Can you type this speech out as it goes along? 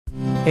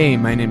Hey,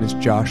 my name is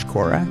Josh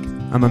Korak.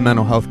 I'm a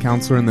mental health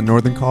counselor in the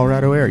Northern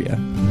Colorado area.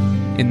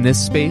 In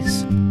this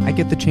space, I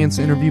get the chance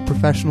to interview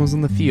professionals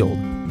in the field,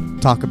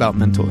 talk about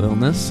mental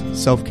illness,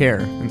 self-care,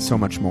 and so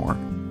much more.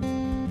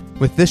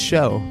 With this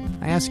show,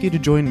 I ask you to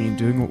join me in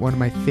doing what one of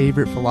my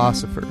favorite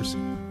philosophers,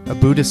 a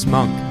Buddhist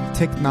monk,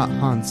 Thich Nhat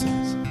Hanh,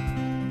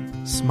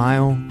 says: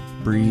 smile,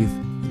 breathe,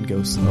 and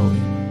go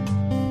slowly.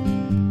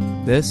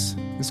 This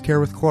is Care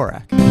with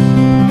Korak.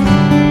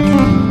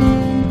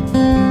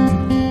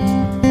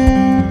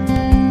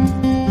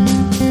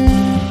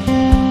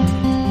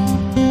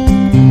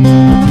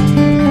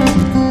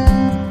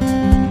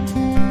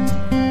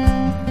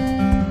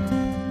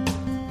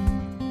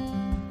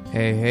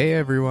 Hey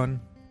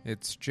everyone,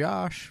 it's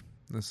Josh.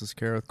 This is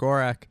Care with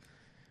Korak.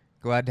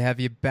 Glad to have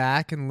you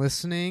back and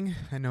listening.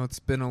 I know it's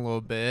been a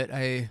little bit.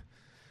 I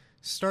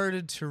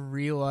started to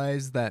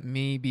realize that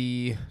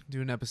maybe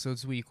doing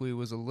episodes weekly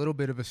was a little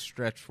bit of a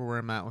stretch for where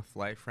I'm at with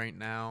life right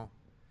now.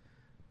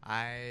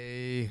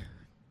 I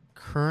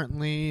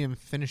currently am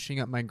finishing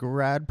up my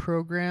grad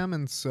program,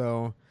 and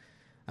so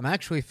I'm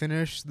actually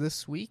finished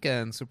this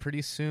weekend. So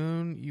pretty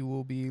soon you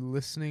will be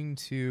listening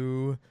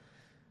to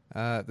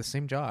the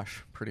same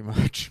Josh, pretty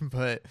much,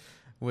 but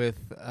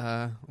with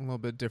a little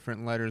bit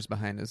different letters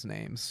behind his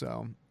name.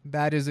 So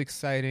that is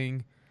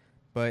exciting,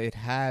 but it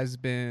has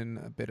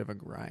been a bit of a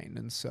grind.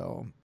 And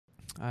so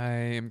I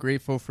am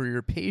grateful for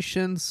your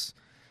patience,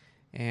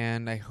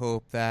 and I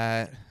hope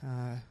that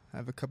I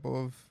have a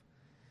couple of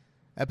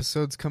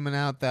episodes coming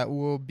out that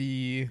will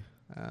be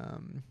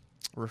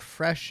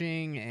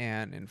refreshing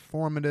and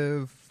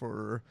informative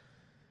for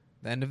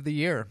the end of the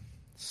year.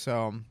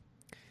 So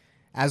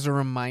as a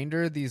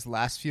reminder, these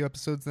last few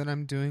episodes that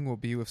I'm doing will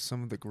be with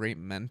some of the great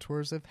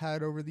mentors I've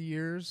had over the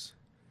years.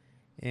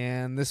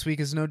 And this week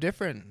is no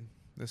different.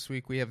 This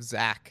week we have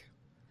Zach.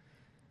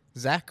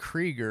 Zach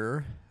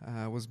Krieger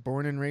was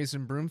born and raised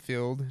in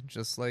Broomfield,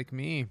 just like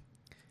me.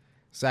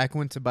 Zach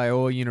went to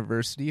Biola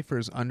University for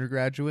his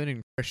undergraduate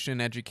in Christian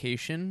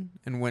education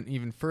and went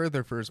even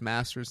further for his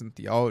master's in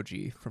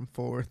theology from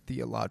Fuller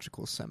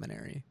Theological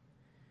Seminary.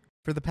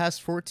 For the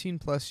past 14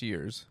 plus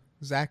years,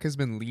 Zach has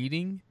been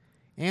leading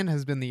and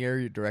has been the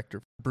area director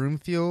for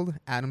Broomfield,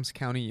 Adams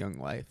County Young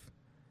Life.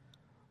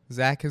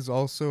 Zach has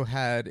also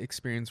had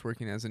experience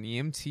working as an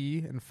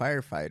EMT and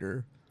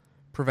firefighter,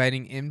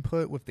 providing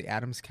input with the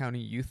Adams County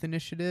Youth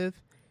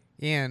Initiative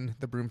and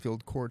the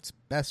Broomfield Court's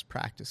Best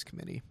Practice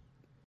Committee.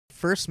 I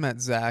first met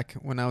Zach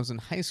when I was in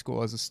high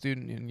school as a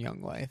student in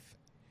Young Life.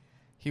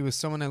 He was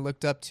someone I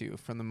looked up to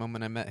from the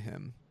moment I met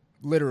him,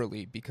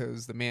 literally,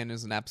 because the man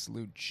is an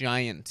absolute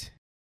giant.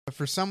 But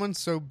for someone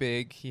so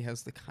big, he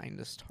has the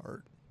kindest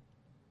heart.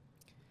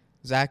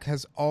 Zach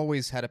has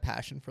always had a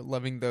passion for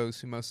loving those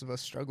who most of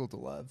us struggle to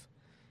love,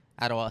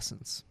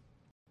 adolescents.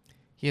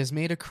 He has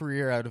made a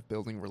career out of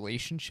building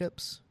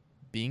relationships,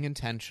 being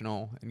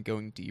intentional, and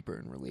going deeper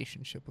in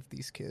relationship with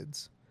these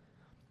kids.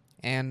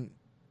 And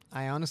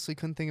I honestly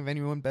couldn't think of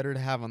anyone better to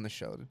have on the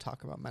show to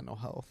talk about mental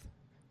health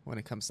when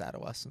it comes to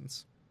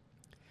adolescents.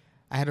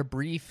 I had a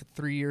brief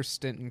 3-year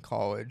stint in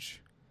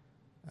college,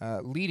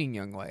 leading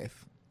Young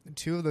Life,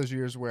 2 of those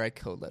years where I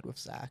co-led with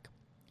Zach.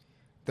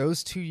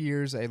 Those 2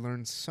 years, I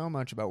learned so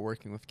much about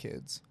working with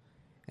kids,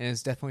 and it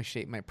has definitely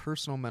shaped my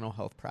personal mental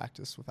health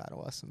practice with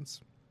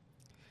adolescents.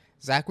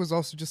 Zach was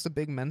also just a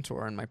big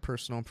mentor in my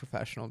personal and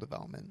professional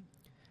development,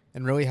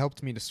 and really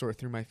helped me to sort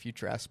through my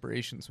future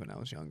aspirations when I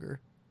was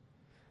younger.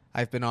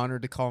 I've been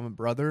honored to call him a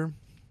brother,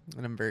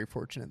 and I'm very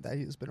fortunate that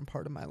he has been a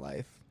part of my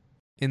life.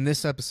 In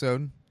this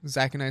episode,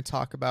 Zach and I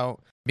talk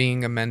about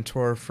being a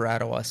mentor for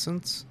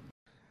adolescents.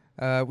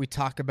 We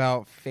talk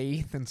about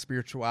faith and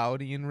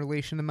spirituality in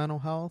relation to mental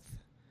health.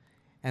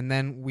 And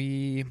then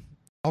we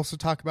also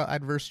talk about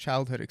adverse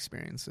childhood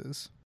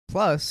experiences.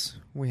 Plus,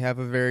 we have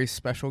a very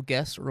special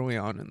guest early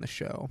on in the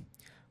show.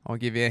 I'll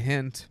give you a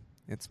hint.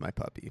 It's my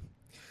puppy.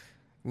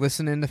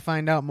 Listen in to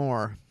find out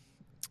more.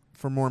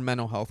 For more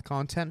mental health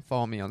content,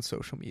 follow me on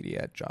social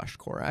media at Josh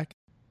Korak.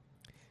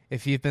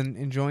 If you've been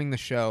enjoying the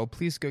show,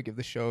 please go give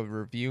the show a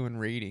review and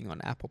rating on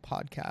Apple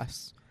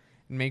Podcasts.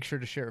 And make sure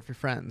to share it with your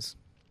friends.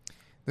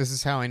 This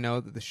is how I know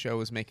that the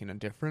show is making a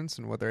difference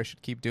and whether I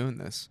should keep doing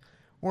this,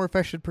 or if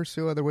I should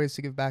pursue other ways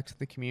to give back to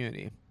the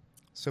community.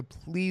 So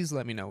please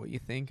let me know what you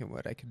think and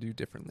what I could do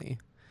differently.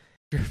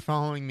 If you're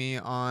following me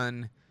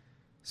on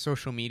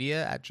social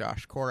media at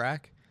Josh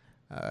Korak,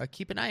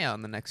 keep an eye out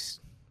in the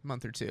next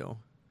month or two.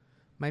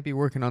 Might be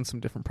working on some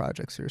different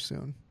projects here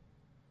soon.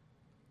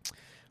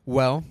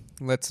 Well,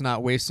 let's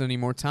not waste any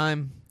more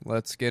time.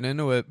 Let's get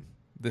into it.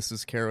 This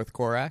is Care with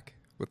Korak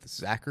with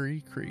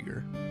Zachary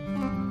Krieger.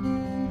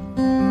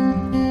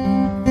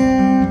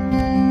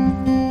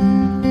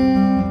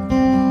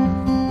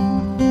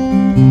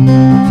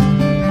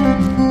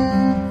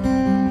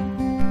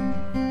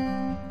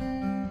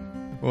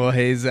 Well,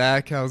 hey,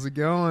 Zach, how's it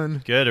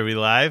going? Good. Are we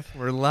live?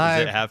 We're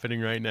live. Is it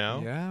happening right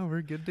now? Yeah,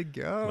 we're good to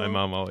go. My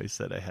mom always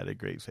said I had a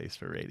great face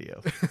for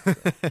radio.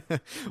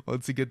 Well,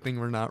 it's a good thing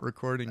we're not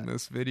recording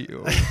this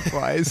video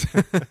wise.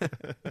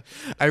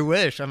 I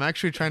wish. I'm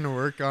actually trying to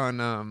work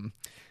on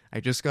I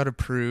just got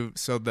approved.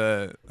 So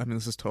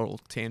this is total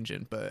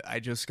tangent, but I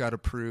just got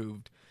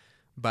approved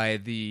by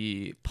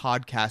the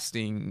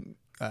podcasting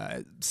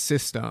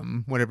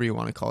system, whatever you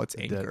want to call it.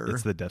 It's Anchor.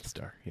 It's the Death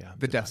Star. Yeah.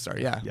 The Death Star.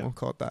 Yeah, we'll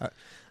call it that.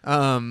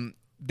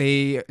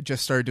 They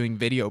just started doing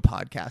video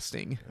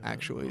podcasting,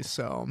 actually.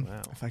 So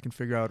if I can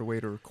figure out a way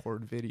to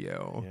record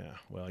video. Yeah.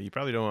 Well, you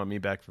probably don't want me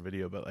back for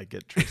video, but like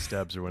get Trey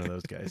Stubbs or one of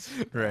those guys.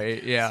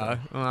 Right. Yeah. So.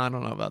 Well, I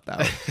don't know about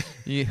that.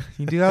 you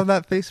do have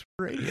that face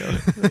for radio.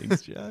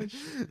 Thanks, Josh.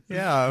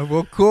 Yeah.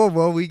 Well, cool.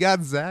 Well, we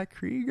got Zach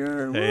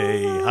Krieger.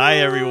 Hey. Hi,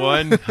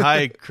 everyone.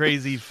 Hi,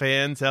 crazy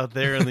fans out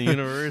there in the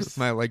universe.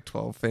 My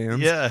 12 fans.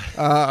 Yeah.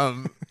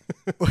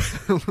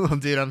 Well,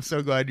 dude, I'm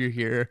so glad you're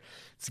here.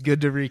 It's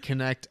good to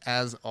reconnect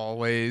as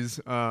always.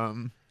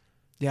 I'm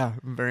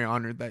very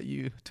honored that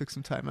you took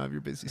some time out of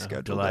your busy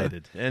schedule.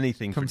 Delighted.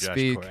 Anything for Josh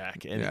speak.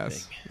 Korak.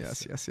 Anything.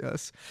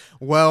 Yes.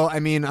 Well, I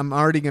mean, I'm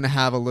already going to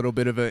have a little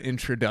bit of an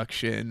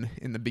introduction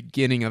in the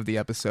beginning of the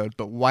episode,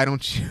 but why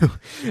don't you?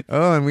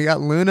 Oh, and we got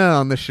Luna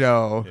on the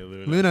show. Hey,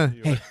 Luna.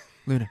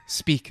 Luna,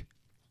 speak.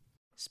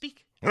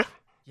 Speak. Huh?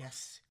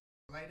 Yes.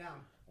 Lie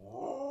down.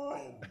 Oh,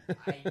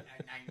 I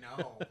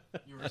know.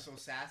 You were so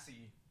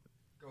sassy.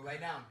 Go lie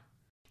down.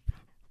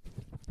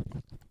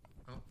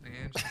 Oh,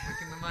 man, she's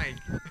licking the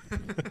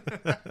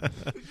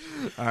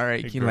mic. All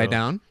right, can you lie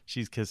down?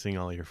 She's kissing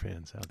all your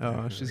fans out there.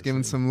 Oh, she's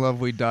giving some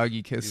lovely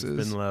doggy kisses. You've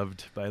been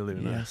loved by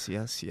Luna.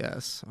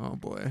 Yes. Oh,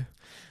 boy.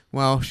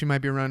 Well, she might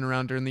be running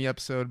around during the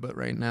episode, but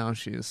right now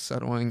she is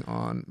settling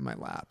on my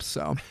lap.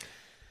 So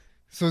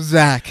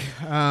Zach,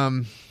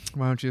 why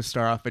don't you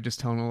start off by just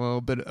telling a little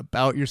bit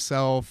about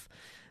yourself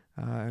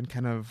and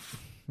kind of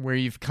where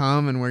you've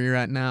come and where you're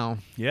at now.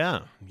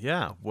 Yeah.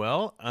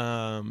 Well,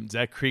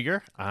 Zach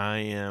Krieger. I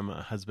am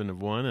a husband of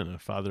one and a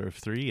father of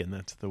three, and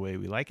that's the way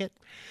we like it.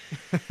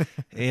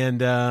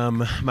 And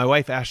my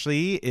wife,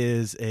 Ashley,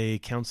 is a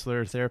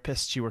counselor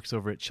therapist. She works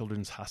over at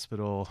Children's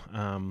Hospital,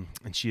 and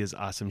she is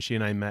awesome. She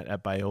and I met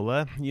at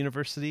Biola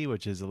University,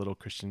 which is a little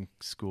Christian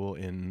school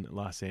in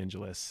Los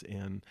Angeles,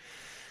 and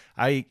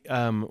I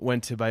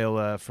went to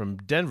Biola from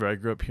Denver. I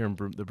grew up here in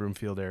the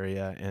Broomfield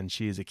area, and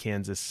she is a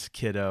Kansas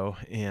kiddo.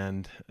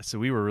 And so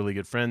we were really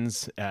good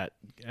friends at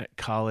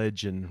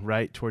college, and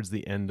right towards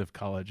the end of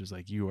college, I was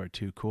like, you are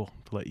too cool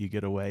to let you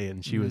get away.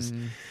 And she was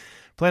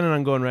planning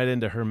on going right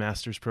into her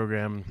master's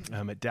program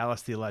at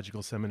Dallas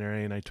Theological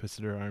Seminary, and I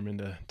twisted her arm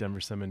into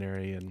Denver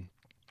Seminary, and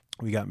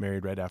we got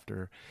married right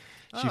after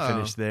she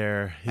finished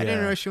there. I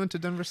didn't know she went to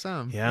Denver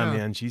Sem. Yeah,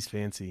 man, she's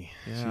fancy.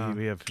 Yeah.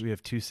 We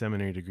have 2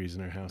 seminary degrees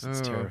in our house.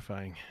 It's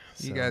terrifying.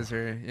 You guys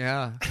are,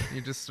 you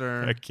just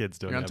are. Our kids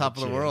don't. You're on have top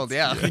of the world.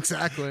 Yeah,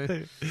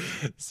 exactly.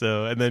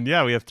 So, and then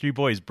we have 3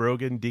 boys: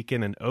 Brogan,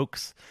 Deacon, and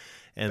Oaks.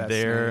 And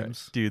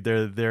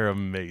they're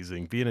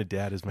amazing. Being a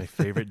dad is my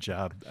favorite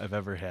job I've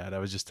ever had. I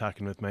was just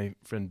talking with my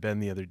friend Ben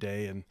the other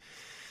day, and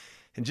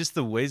just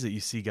the ways that you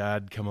see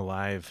God come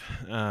alive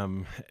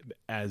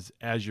as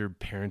you're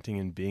parenting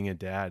and being a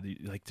dad.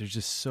 Like, there's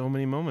just so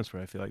many moments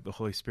where I feel like the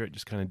Holy Spirit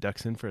just kind of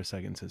ducks in for a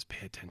second and says,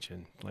 pay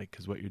attention, like,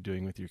 because what you're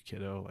doing with your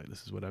kiddo, like,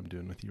 this is what I'm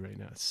doing with you right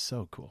now. It's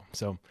so cool.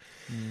 So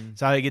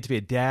I get to be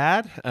a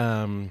dad,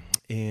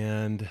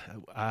 and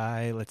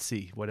let's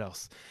see, what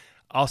else?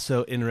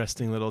 Also,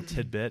 interesting little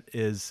tidbit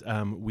is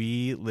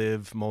we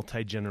live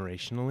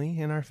multi-generationally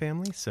in our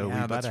family. So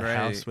we bought a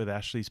house with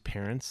Ashley's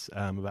parents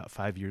about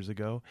 5 years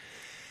ago.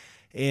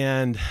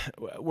 And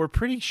we're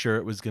pretty sure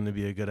it was going to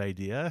be a good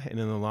idea. And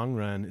in the long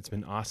run, it's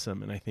been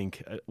awesome. And I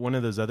think one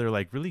of those other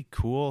like really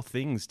cool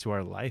things to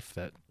our life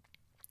that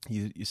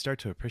you start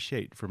to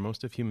appreciate for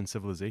most of human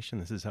civilization,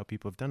 this is how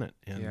people have done it.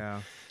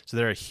 And so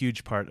they're a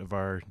huge part of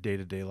our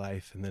day-to-day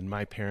life. And then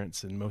my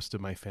parents and most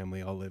of my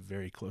family all live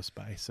very close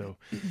by. So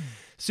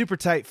super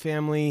tight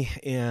family.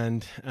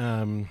 And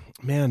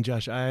man,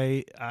 Josh,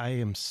 I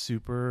am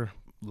super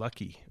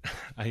lucky.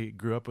 I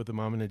grew up with a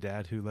mom and a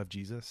dad who loved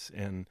Jesus,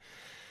 and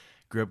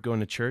grew up going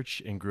to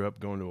church, and grew up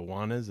going to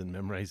Awanas and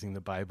memorizing the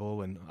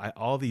Bible. And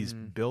all these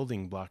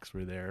building blocks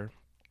were there.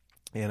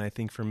 And I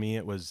think for me,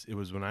 it was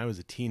when I was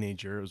a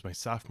teenager. It was my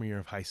sophomore year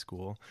of high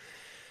school.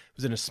 I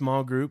was in a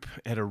small group,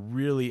 had a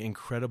really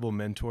incredible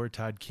mentor,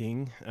 Todd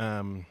King,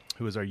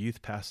 who was our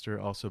youth pastor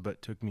also,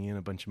 but took me and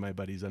a bunch of my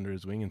buddies under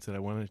his wing and said, I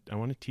want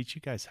to teach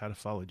you guys how to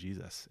follow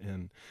Jesus.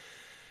 And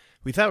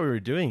we thought we were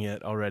doing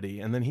it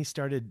already. And then he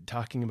started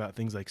talking about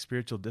things like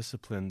spiritual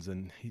disciplines.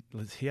 And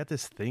he had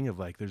this thing of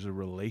like, there's a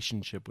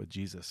relationship with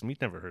Jesus. And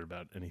we'd never heard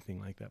about anything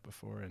like that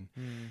before. And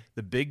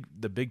the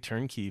big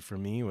turnkey for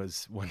me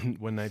was one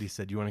night he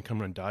said, you want to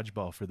come run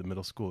dodgeball for the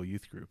middle school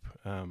youth group?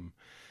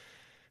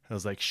 I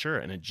was like, sure.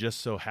 And it just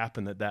so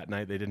happened that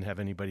night they didn't have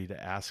anybody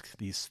to ask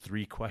these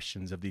 3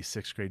 questions of these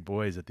 6th grade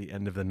boys at the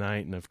end of the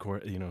night. And of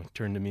course,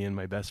 turned to me and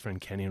my best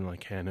friend Kenny, and I'm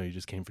like, hey, I know you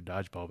just came for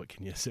dodgeball, but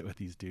can you sit with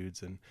these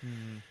dudes? And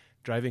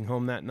driving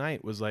home that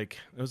night was like,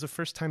 it was the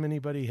first time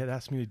anybody had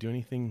asked me to do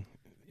anything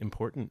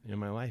important in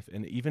my life.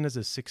 And even as a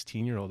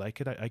 16-year-old, I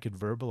could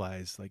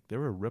verbalize, like, there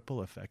were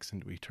ripple effects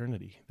into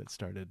eternity that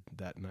started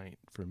that night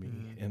for me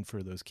and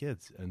for those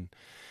kids. And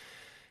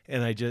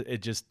And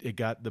it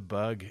got the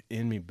bug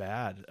in me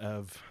bad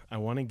of, I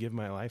want to give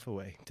my life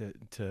away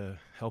to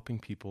helping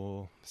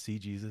people see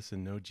Jesus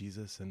and know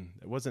Jesus. And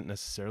it wasn't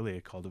necessarily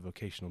a call to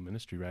vocational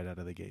ministry right out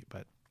of the gate,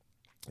 but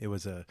it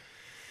was an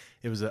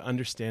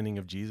understanding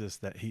of Jesus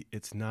that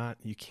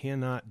you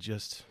cannot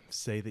just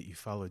say that you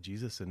follow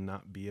Jesus and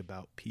not be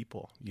about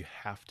people. You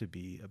have to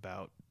be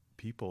about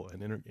people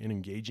and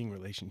engaging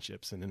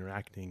relationships and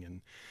interacting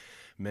and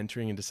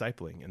mentoring and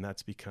discipling. And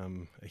that's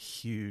become a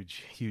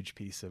huge, huge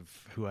piece of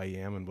who I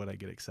am and what I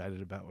get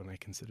excited about when I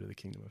consider the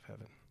kingdom of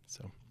heaven.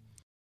 So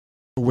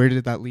where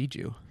did that lead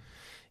you?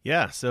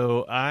 Yeah,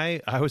 so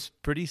I was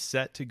pretty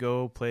set to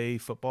go play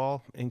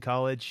football in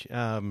college,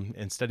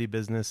 and study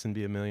business and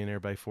be a millionaire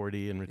by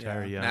 40 and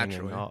retire young,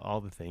 naturally. And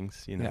all the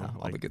things,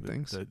 all the good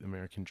things, the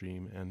American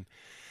dream.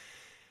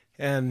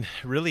 And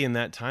really in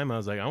that time, I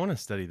was like, I want to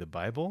study the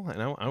Bible,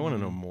 and I want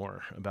to know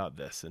more about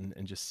this and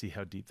just see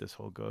how deep this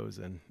whole goes.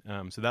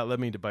 And so that led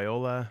me to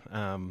Biola.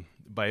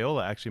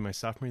 Biola, actually, my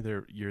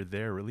sophomore year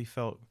there, really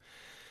felt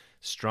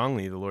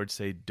strongly the Lord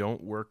say,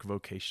 don't work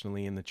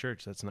vocationally in the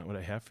church. That's not what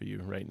I have for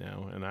you right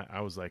now. And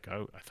I was like,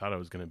 I thought I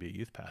was going to be a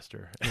youth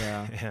pastor.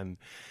 Yeah.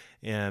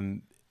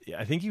 and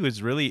I think he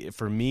was really,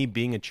 for me,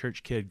 being a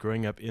church kid,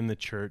 growing up in the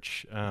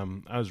church,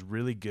 I was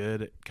really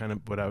good at kind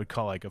of what I would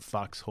call like a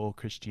foxhole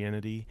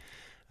Christianity.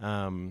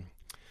 And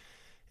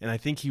I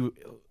think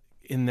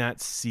in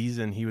that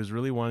season, he was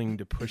really wanting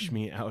to push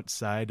me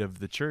outside of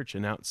the church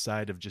and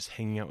outside of just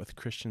hanging out with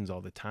Christians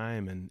all the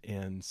time.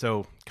 And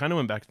so kind of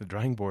went back to the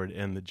drawing board,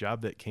 and the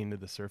job that came to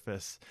the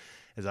surface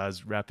as I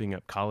was wrapping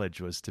up college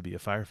was to be a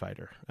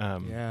firefighter.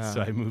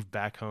 So I moved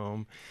back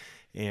home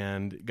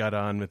and got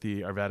on with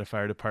the Arvada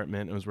Fire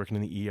Department. I was working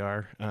in the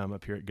ER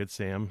up here at Good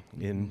Sam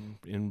in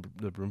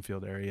the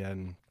Broomfield area,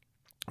 and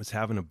was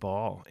having a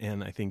ball.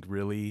 And I think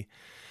really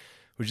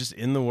was just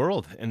in the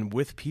world and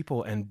with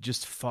people, and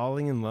just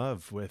falling in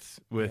love with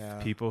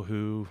people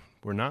who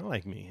were not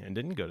like me and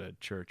didn't go to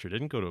church or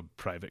didn't go to a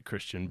private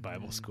Christian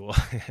Bible school.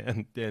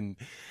 and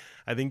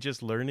I think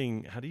just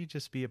learning, how do you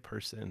just be a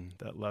person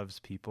that loves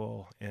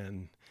people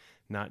and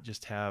not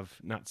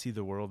see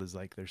the world as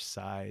like there's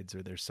sides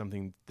or there's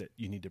something that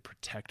you need to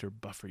protect or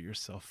buffer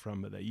yourself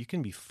from, but that you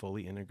can be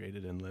fully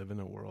integrated and live in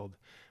a world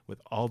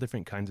with all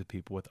different kinds of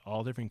people, with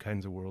all different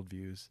kinds of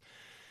worldviews,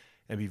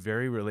 and be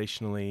very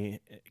relationally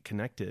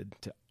connected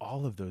to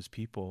all of those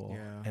people,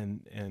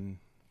 and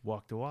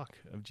walk the walk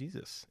of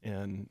Jesus.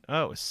 And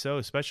it was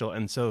so special.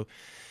 And so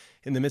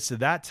in the midst of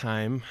that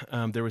time,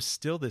 there was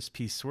still this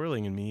piece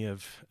swirling in me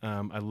of,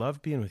 I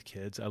love being with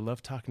kids. I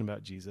love talking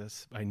about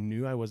Jesus. I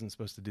knew I wasn't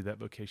supposed to do that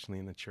vocationally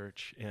in the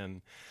church.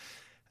 And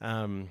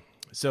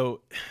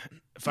so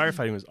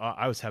firefighting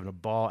I was having a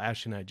ball.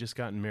 Ashley and I had just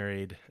gotten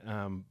married,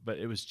 but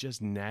it was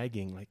just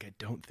nagging. Like, I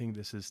don't think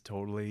this is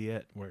totally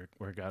it where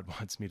God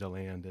wants me to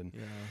land.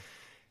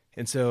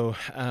 And so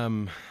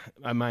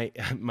my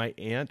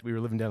aunt, we were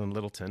living down in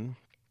Littleton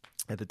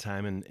at the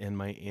time, and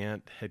my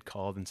aunt had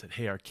called and said,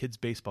 hey, our kids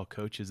baseball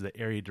coach is the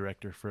area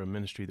director for a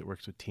ministry that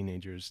works with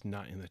teenagers,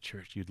 not in the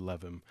church. You'd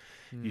love him.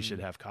 You should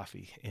have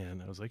coffee.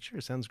 And I was like,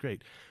 sure, sounds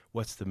great.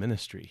 What's the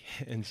ministry?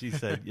 And she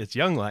said, it's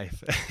Young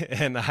Life.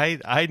 And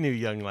I knew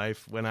Young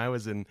Life when I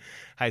was in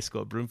high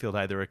school at Broomfield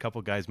High. There were a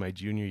couple guys my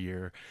junior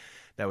year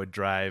that would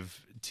drive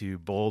to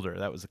Boulder.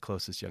 That was the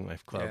closest Young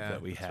Life club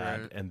that we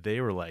had. Right. And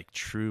they were like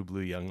true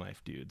blue Young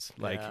Life dudes.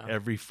 Like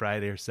every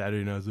Friday or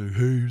Saturday night, I was like, hey,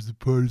 here's the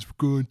parties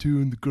we're going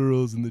to, and the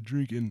girls and the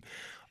drinking,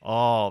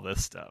 all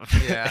this stuff.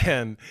 Yeah.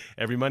 And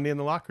every Monday in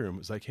the locker room, it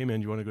was like, hey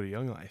man, you want to go to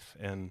Young Life?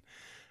 And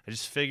I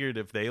just figured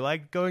if they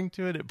liked going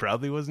to it, it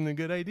probably wasn't a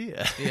good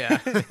idea. Yeah.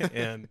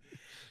 And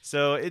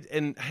so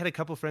and I had a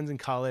couple of friends in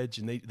college,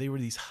 and they were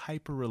these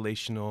hyper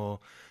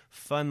relational,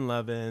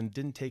 fun-loving,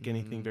 didn't take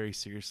anything very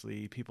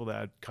seriously, people that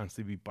I'd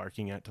constantly be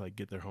barking at to like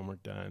get their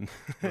homework done.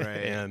 Right.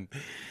 And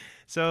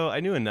so I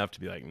knew enough to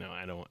be like, no,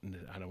 I don't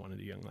want to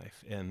do Young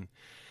Life. And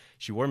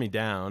she wore me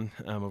down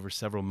over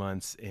several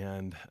months,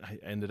 and I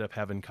ended up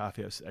having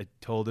coffee. I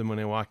told him when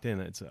I walked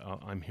in,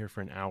 I'm here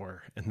for an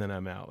hour, and then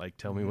I'm out. Like,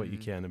 tell me what you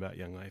can about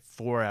Young Life.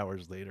 4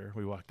 hours later,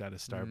 we walked out of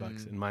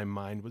Starbucks, and my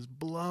mind was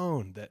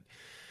blown that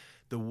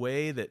the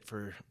way that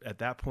for, at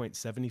that point,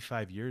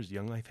 75 years,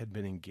 Young Life had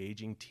been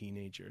engaging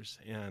teenagers,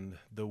 and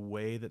the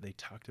way that they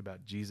talked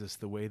about Jesus,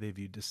 the way they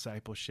viewed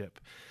discipleship,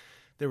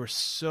 there were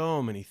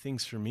so many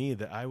things for me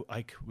that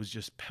I was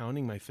just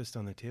pounding my fist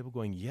on the table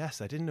going,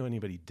 yes, I didn't know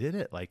anybody did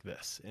it like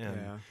this. And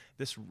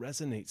this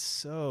resonates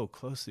so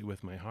closely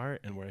with my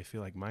heart, and where I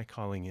feel like my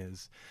calling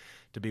is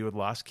to be with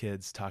lost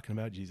kids talking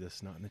about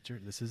Jesus, not in the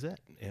church. This is it.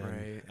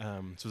 And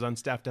so I was on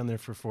staff down there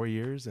for 4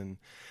 years, and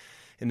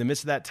in the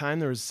midst of that time,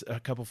 there was a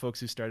couple folks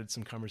who started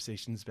some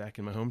conversations back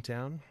in my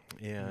hometown,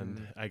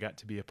 and I got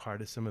to be a part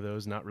of some of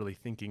those, not really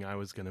thinking I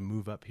was going to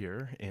move up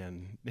here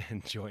and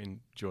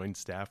join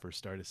staff or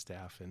start a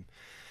staff.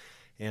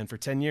 And for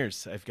 10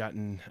 years, I've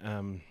gotten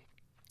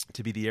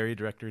to be the area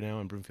director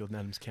now in Broomfield and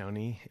Adams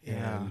County,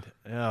 and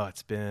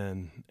it's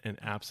been an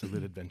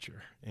absolute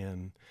adventure.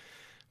 And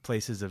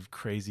places of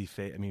crazy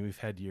faith. I mean, we've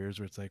had years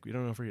where it's like, we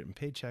don't know if we're getting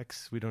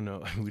paychecks. We don't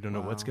know. We don't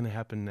know what's going to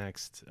happen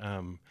next.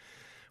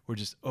 We're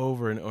just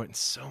over and over in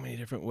so many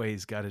different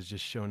ways. God has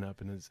just shown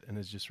up and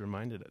has just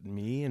reminded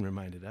me and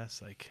reminded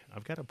us, like,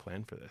 I've got a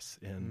plan for this,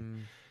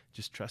 and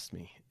just trust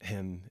me.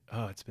 And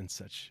it's been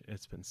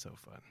so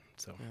fun.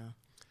 So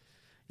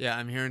yeah,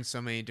 I'm hearing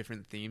so many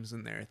different themes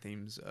in there,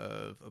 themes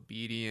of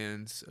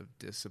obedience, of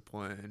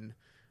discipline,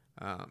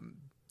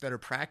 that are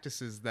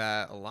practices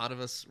that a lot of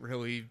us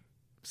really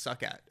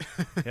suck at.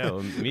 Yeah,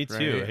 well, me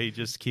too. Right? He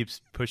just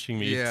keeps pushing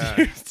me.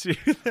 Yeah.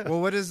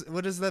 Well, what has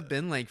that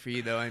been like for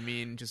you, though? I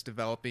mean, just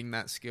developing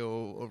that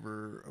skill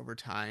over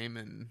time,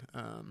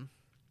 and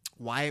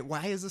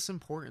why is this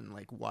important?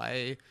 Like,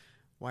 why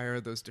are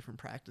those different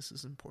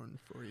practices important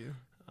for you?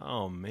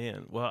 Oh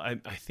man, well, I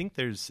think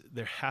there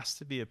has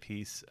to be a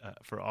piece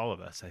for all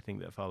of us, I think,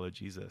 that follow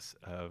Jesus,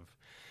 of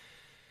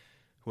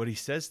what he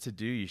says to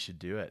do, you should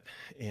do it.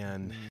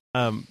 And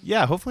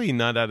hopefully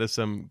not out of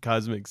some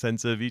cosmic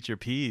sense of eat your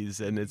peas,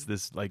 and it's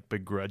this like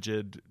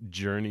begrudged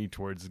journey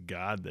towards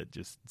God that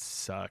just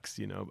sucks,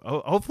 you know.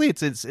 Hopefully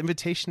it's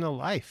invitation to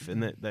life,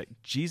 and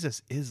that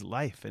Jesus is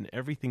life, and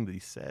everything that he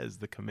says,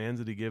 the commands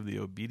that he gives, the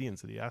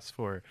obedience that he asks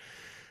for,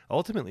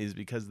 ultimately is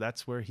because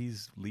that's where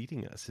he's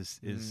leading us,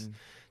 is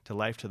to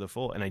life to the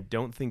full. And I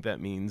don't think that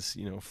means,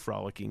 you know,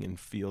 frolicking in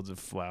fields of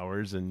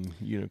flowers and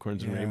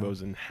unicorns and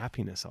rainbows and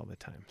happiness all the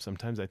time.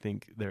 Sometimes I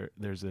think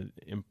there's an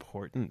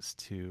importance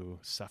to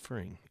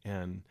suffering.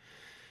 And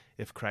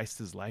if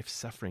Christ is life,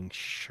 suffering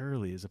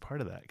surely is a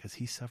part of that, because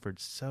he suffered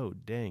so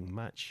dang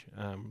much.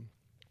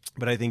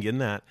 But I think in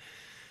that,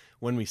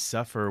 when we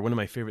suffer, one of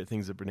my favorite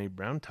things that Brene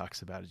Brown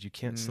talks about is you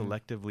can't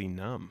selectively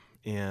numb.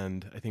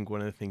 And I think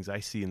one of the things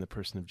I see in the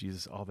person of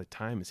Jesus all the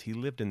time is he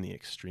lived in the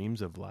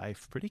extremes of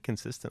life pretty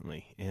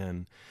consistently.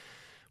 And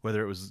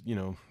whether it was, you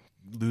know,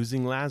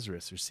 losing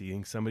Lazarus or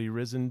seeing somebody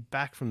risen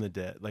back from the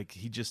dead, like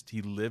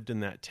he lived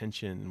in that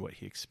tension and what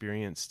he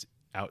experienced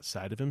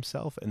outside of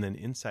himself and then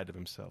inside of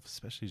himself,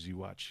 especially as you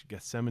watch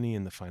Gethsemane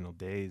in the final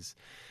days.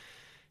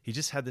 He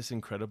just had this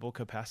incredible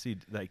capacity,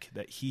 like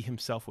that he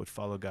himself would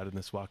follow God in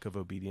this walk of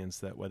obedience,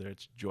 that whether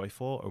it's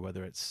joyful or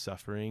whether it's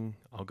suffering,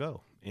 I'll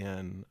go.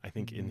 And I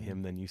think in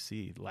him, then you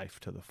see life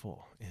to the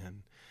full.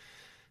 And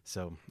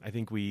so I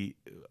think we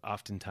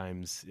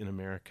oftentimes in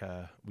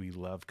America, we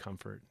love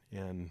comfort.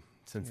 And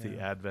since the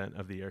advent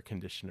of the air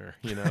conditioner,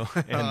 you know,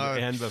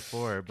 and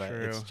before, but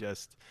it's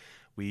just,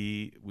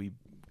 we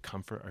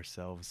comfort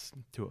ourselves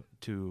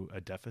to a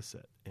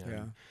deficit.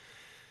 And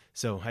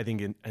so I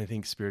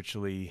think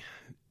spiritually,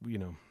 you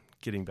know,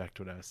 getting back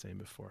to what I was saying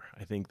before,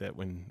 I think that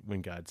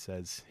when God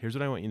says, here's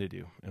what I want you to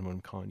do, and what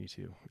I'm calling you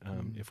to,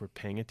 if we're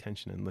paying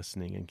attention and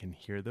listening and can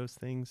hear those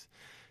things,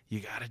 you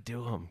got to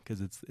do them,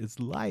 because it's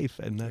life,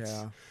 and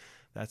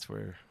that's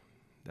where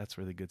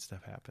the good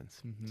stuff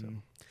happens. So,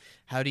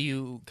 how do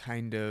you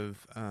kind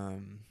of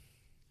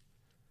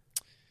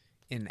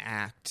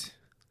enact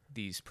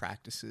these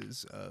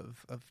practices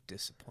of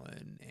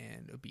discipline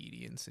and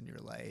obedience in your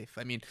life?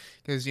 I mean,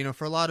 because, you know,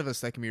 for a lot of us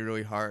that can be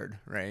really hard,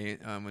 right?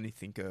 When you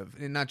think of,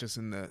 and not just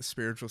in the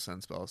spiritual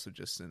sense, but also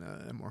just in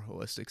a more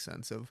holistic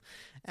sense of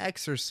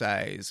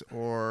exercise,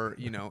 or,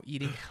 you know,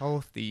 eating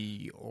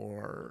healthy,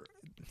 or,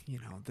 you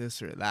know,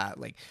 this or that.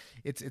 Like,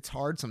 it's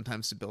hard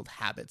sometimes to build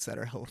habits that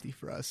are healthy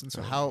for us. And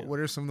so what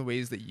are some of the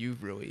ways that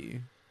you've really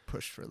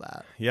pushed for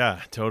that?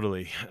 Yeah,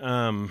 totally.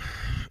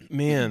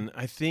 Man,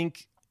 I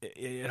think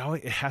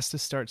it has to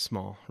start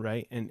small,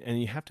 right?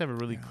 And you have to have a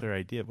really clear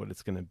idea of what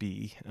it's going to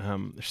be.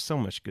 There's so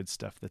much good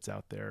stuff that's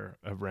out there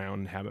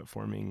around habit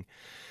forming.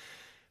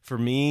 For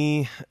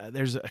me,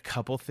 there's a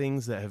couple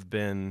things that have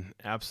been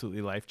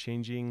absolutely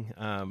life-changing.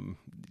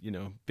 You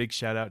know, big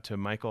shout out to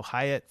Michael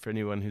Hyatt, for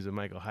anyone who's a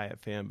Michael Hyatt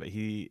fan, but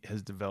he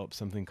has developed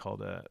something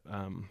called a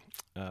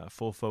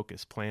full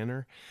focus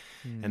planner.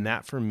 And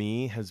that for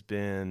me has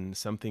been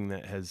something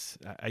that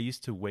I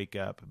used to wake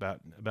up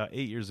about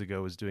 8 years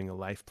ago, was doing a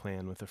life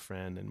plan with a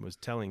friend, and was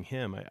telling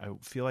him, I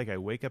feel like I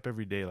wake up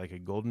every day like a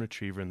golden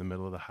retriever in the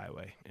middle of the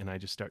highway, and I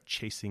just start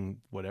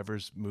chasing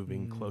whatever's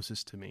moving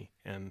closest to me.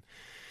 And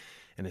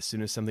as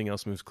soon as something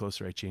else moves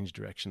closer, I change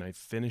direction. I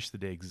finish the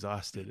day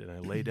exhausted, and I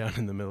lay down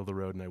in the middle of the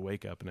road, and I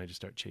wake up and I just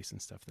start chasing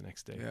stuff the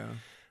next day.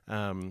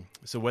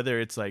 So whether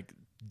it's like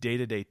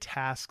day-to-day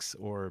tasks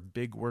or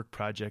big work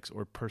projects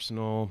or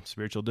personal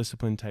spiritual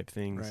discipline type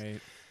things,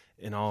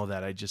 and all of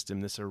that, I just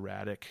am this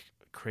erratic,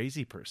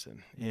 crazy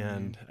person.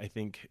 And I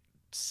think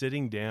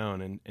sitting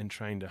down and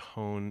trying to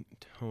hone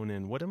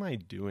in, what am I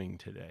doing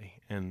today?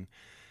 And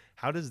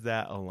how does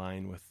that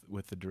align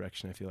with the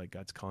direction I feel like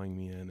God's calling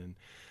me in? And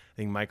I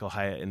think Michael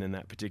Hyatt, and in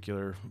that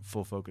particular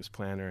full focus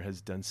planner,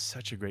 has done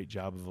such a great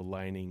job of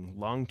aligning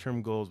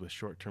long-term goals with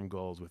short-term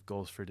goals, with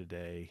goals for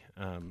today.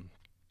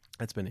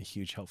 That's been a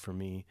huge help for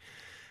me.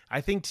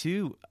 I think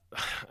too,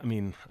 I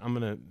mean, I'm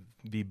going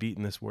to be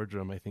beating this word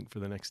drum, I think, for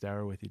the next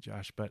hour with you,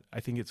 Josh, but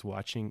I think it's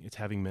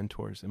having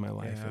mentors in my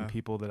life and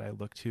people that I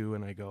look to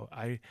and I go,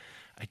 I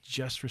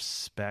just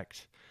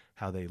respect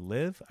how they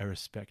live. I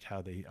respect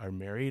how they are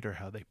married or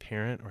how they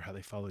parent or how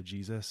they follow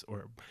Jesus,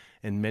 or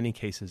in many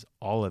cases,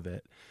 all of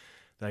it.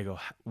 That I go,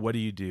 what do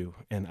you do?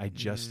 And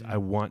I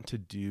want to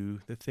do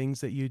the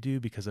things that you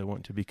do because I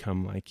want to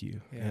become like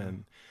you. Yeah.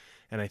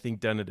 And I think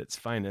done at its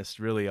finest,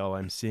 really all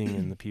I'm seeing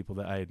in the people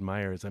that I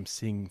admire is I'm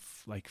seeing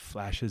like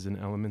flashes and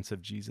elements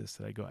of Jesus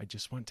that I go, I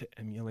just want to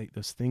emulate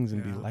those things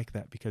and be like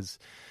that, because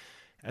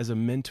as a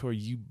mentor,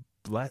 you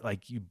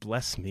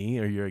bless me,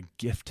 or you're a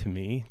gift to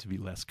me, to be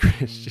less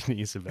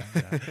Christianese about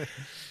that.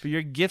 But you're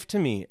a gift to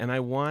me, and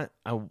I want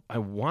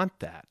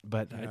that,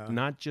 but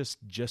not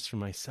just for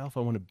myself.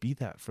 I want to be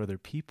that for other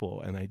people,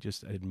 and I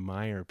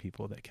admire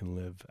people that can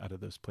live out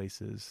of those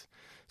places.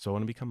 So I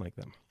want to become like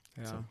them.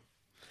 Yeah. So.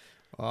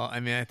 Well, I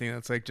mean, I think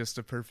that's like just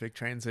a perfect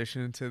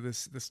transition into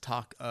this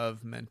talk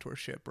of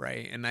mentorship,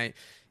 right? And I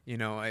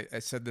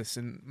said this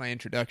in my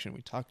introduction.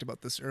 We talked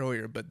about this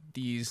earlier, but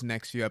these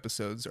next few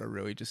episodes are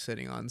really just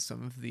sitting on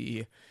some of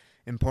the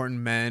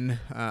important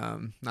men.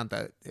 Not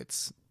that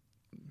it's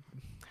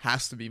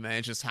has to be men;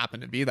 it just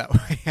happened to be that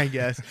way, I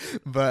guess.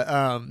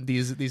 But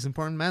these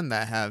important men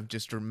that have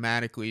just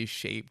dramatically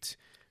shaped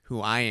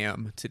who I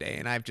am today,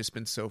 and I've just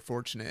been so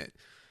fortunate.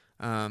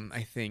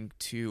 I think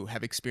to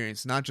have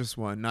experienced not just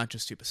one, not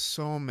just two, but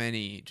so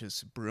many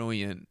just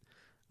brilliant,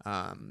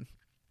 God-loving,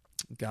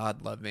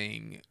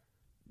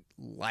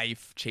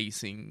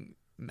 life-chasing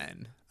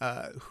men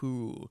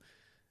who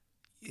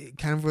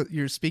kind of what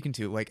you're speaking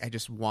to, like I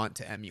just want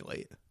to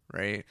emulate,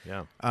 right?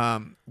 Yeah.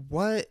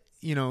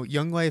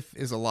 Young Life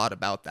is a lot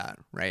about that,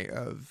 right?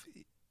 Of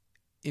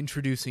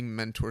introducing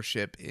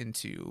mentorship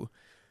into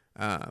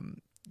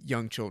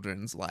young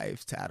children's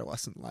lives, to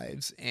adolescent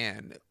lives,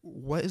 and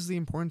what is the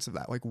importance of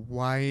that? Like,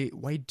 why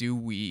do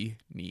we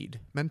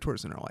need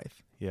mentors in our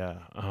life? Yeah.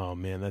 Oh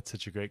man, that's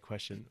such a great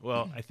question.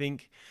 Well, I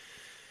think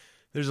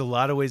there's a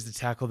lot of ways to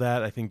tackle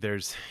that. I think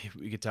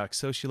we could talk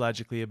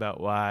sociologically about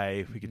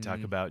why, we could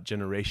talk about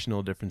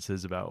generational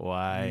differences about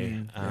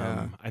why.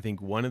 I think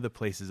one of the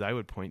places I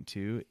would point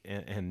to,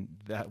 and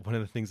that one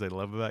of the things I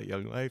love about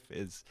Young Life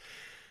is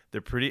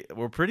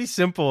we're pretty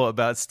simple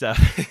about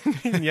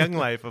stuff in Young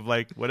Life, of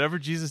like, whatever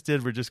Jesus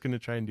did, we're just going to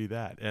try and do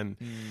that. And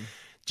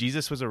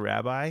Jesus was a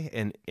rabbi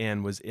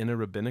and was in a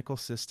rabbinical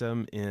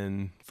system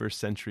in first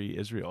century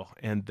Israel.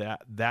 And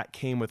that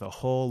came with a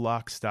whole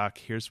lock stock.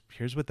 Here's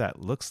what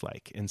that looks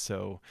like. And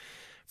so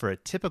for a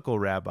typical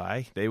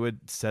rabbi, they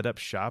would set up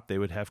shop, they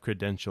would have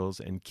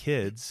credentials, and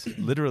kids,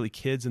 literally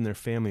kids and their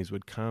families,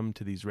 would come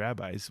to these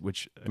rabbis,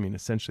 which, I mean,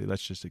 essentially,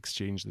 let's just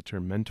exchange the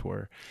term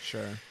mentor.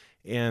 Sure.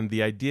 And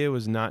the idea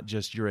was not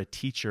just, you're a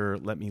teacher,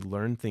 let me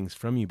learn things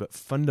from you, but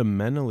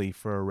fundamentally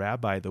for a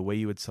rabbi, the way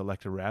you would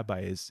select a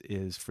rabbi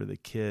is for the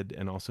kid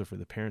and also for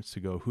the parents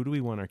to go, who do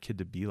we want our kid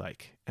to be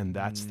like? And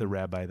that's the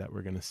rabbi that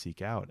we're going to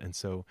seek out. And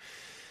so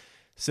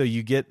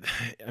you get,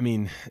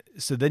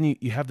 so then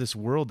you have this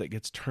world that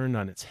gets turned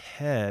on its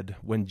head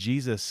when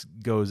Jesus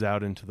goes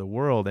out into the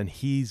world, and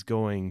he's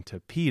going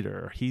to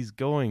Peter, he's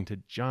going to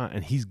John,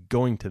 and he's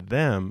going to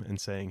them and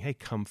saying, hey,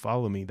 come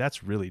follow me.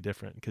 That's really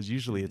different, because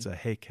usually it's a,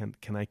 hey,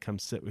 can I come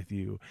sit with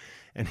you?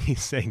 And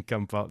he's saying,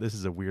 come follow. This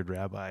is a weird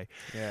rabbi.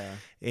 Yeah.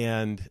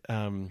 And,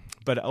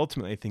 but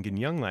ultimately I think in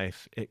Young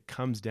Life, it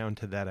comes down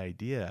to that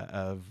idea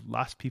of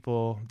lost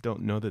people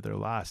don't know that they're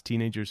lost.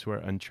 Teenagers who are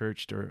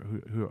unchurched or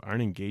who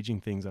aren't engaging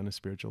things on a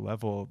spiritual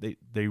level,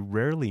 they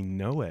rarely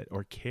know it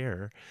or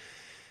care.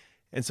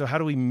 And so how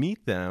do we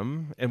meet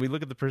them? And we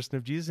look at the person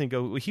of Jesus and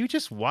go, well, he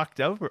just walked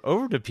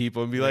over to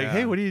people and be like,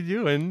 hey, what are you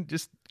doing?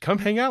 Just come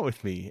hang out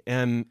with me.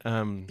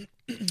 And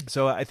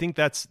so I think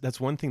that's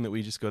one thing that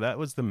we just go, that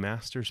was the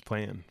master's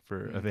plan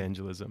for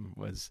evangelism,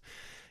 was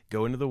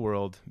go into the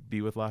world,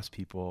 be with lost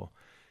people,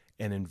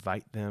 and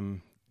invite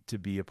them to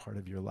be a part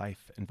of your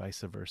life, and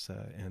vice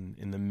versa. And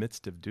in the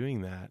midst of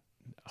doing that,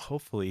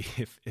 hopefully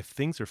if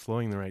things are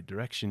flowing in the right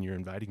direction, you're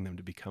inviting them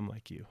to become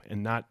like you,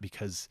 and not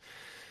because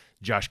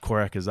Josh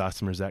Korak is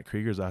awesome or Zach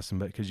Krieger is awesome,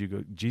 but because you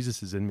go,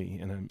 Jesus is in me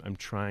and I'm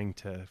trying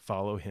to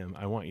follow him.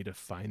 I want you to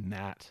find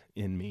that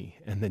in me,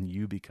 and then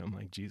you become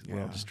like Jesus.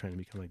 We're all just trying to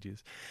become like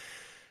Jesus.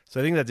 So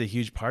I think that's a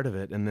huge part of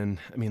it. And then,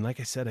 I mean, like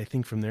I said, I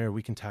think from there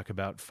we can talk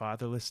about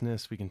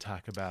fatherlessness. We can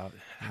talk about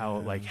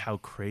how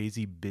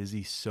crazy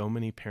busy so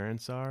many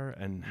parents are,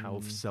 and how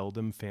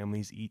seldom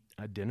families eat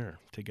a dinner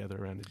together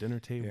around a dinner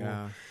table.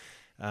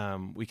 Yeah.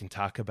 We can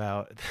talk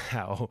about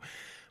how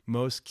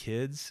most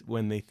kids,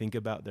 when they think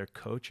about their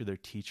coach or their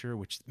teacher,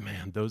 which,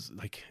 man, those,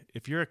 like,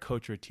 if you're a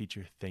coach or a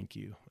teacher, thank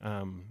you.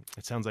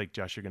 It sounds like,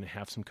 Josh, you're going to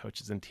have some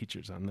coaches and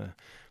teachers on the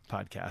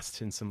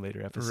podcast in some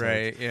later episodes.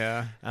 Right,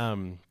 yeah.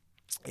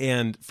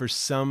 And for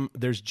some,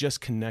 there's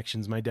just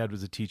connections. My dad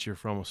was a teacher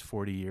for almost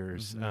 40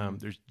 years.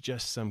 There's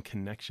just some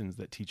connections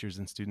that teachers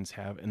and students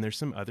have. And there's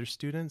some other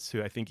students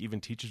who I think even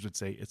teachers would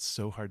say it's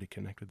so hard to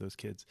connect with those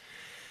kids.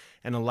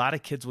 And a lot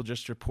of kids will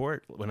just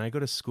report, when I go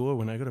to school,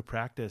 when I go to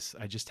practice,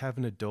 I just have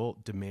an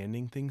adult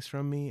demanding things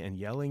from me and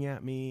yelling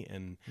at me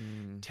and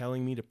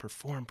telling me to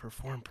perform.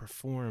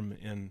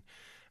 And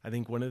I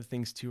think one of the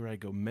things too, where I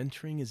go,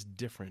 mentoring is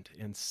different,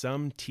 and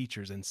some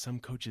teachers and some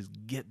coaches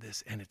get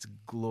this, and it's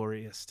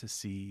glorious to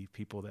see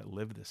people that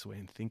live this way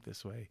and think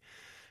this way.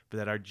 But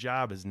that our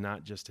job is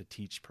not just to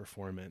teach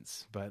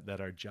performance, but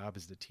that our job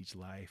is to teach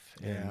life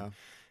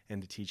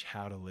and to teach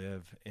how to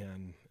live.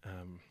 And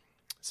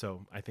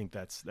so I think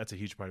that's a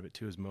huge part of it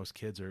too, is most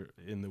kids are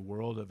in the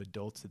world of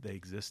adults that they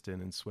exist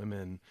in and swim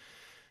in.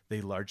 They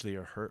largely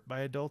are hurt by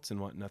adults and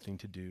want nothing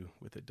to do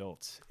with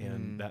adults.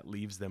 And that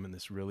leaves them in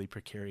this really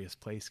precarious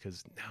place,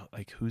 because now,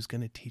 like, who's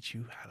going to teach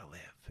you how to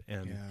live?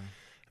 And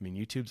I mean,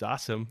 YouTube's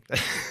awesome,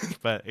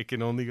 but it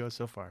can only go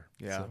so far.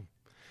 Yeah. So.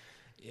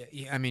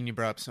 Yeah, I mean, you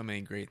brought up so many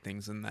great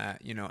things in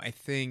that. You know, I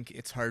think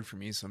it's hard for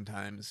me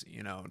sometimes,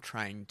 you know,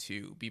 trying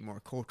to be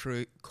more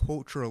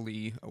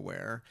culturally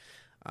aware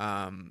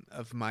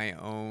of my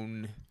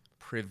own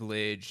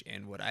privilege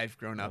and what I've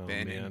grown up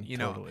in. Man, and, you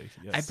totally. know,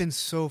 Yes. I've been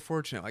so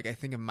fortunate. Like, I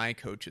think of my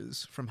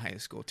coaches from high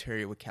school,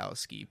 Terry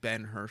Wachowski,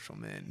 Ben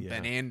Herschelman,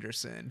 Ben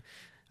Anderson,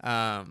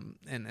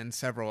 and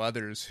several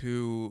others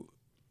who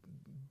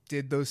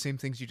did those same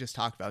things you just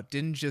talked about.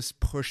 Didn't just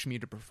push me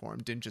to perform,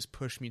 didn't just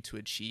push me to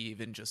achieve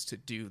and just to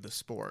do the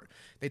sport.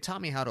 They taught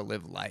me how to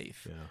live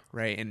life,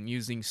 right? And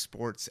using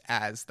sports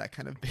as that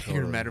kind of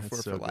bigger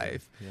metaphor for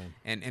life.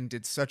 And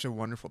did such a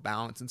wonderful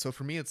balance. And so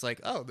for me, it's like,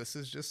 oh, this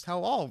is just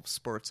how all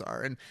sports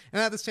are. And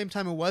at the same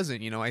time, it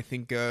wasn't. You know, I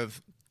think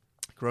of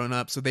growing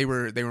up, so they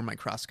were my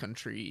cross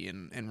country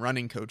and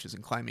running coaches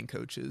and climbing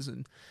coaches.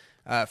 And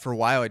for a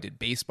while I did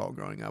baseball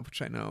growing up,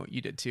 which I know you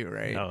did too,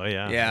 right? Oh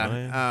yeah.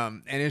 Yeah.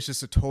 And it's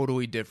just a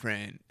totally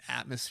different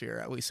atmosphere.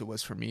 At least it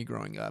was for me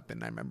growing up.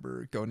 And I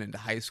remember going into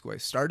high school, I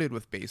started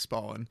with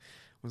baseball and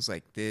was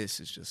like, this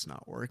is just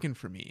not working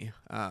for me.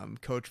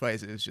 Coach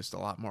wise, it was just a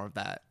lot more of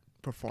that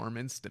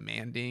performance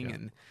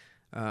demanding.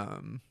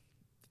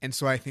 And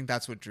so I think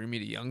that's what drew me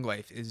to Young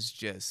Life, is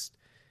just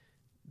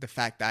the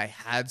fact that I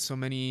had so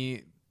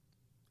many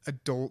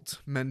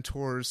adult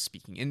mentors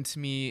speaking into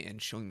me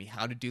and showing me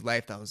how to do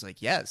life, that I was like,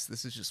 yes,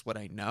 this is just what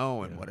I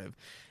know and what I've,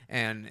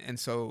 and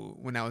so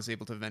when I was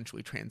able to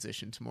eventually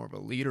transition to more of a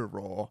leader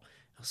role,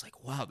 I was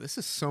like, wow, this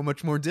is so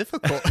much more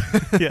difficult.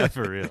 Yeah,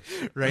 for real.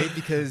 Right?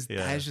 Because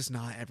that is just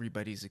not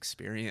everybody's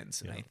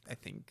experience. And I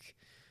think,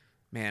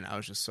 man, I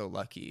was just so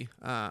lucky.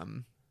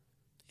 And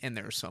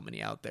there are so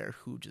many out there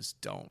who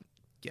just don't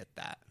get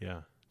that.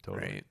 Yeah,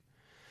 totally. Right?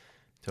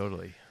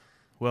 Totally.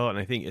 Well, and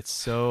I think it's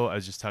so, I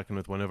was just talking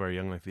with one of our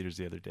Young Life leaders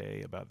the other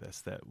day about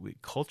this, that we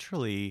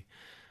culturally,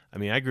 I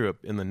mean, I grew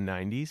up in the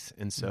 90s.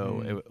 And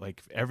so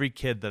like every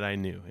kid that I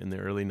knew in the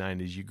early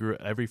 90s, you grew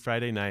every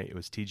Friday night, it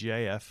was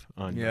TGIF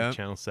on like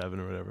Channel 7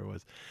 or whatever it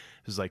was.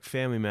 It was like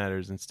Family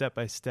Matters and Step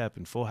by Step,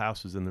 and Full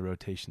House was in the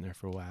rotation there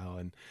for a while.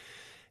 And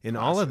in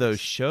all of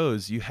those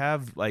shows, you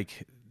have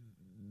like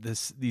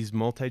these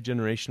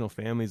multi-generational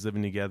families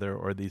living together,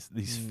 or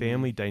these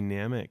family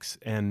dynamics,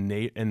 and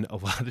a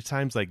lot of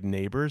times like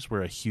neighbors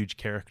were a huge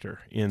character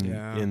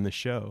in the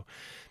show,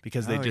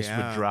 because they just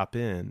would drop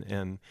in.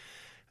 And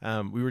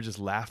we were just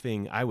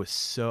laughing.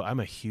 I'm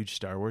a huge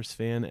Star Wars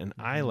fan, and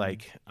I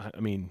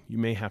mean, you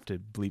may have to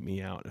bleep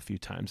me out a few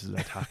times as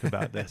I talk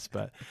about this,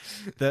 but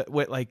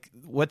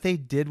what they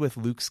did with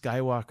Luke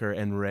Skywalker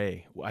and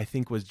Rey, I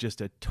think was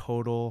just a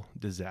total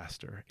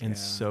disaster and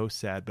so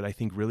sad, but I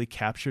think really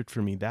captured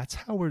for me. That's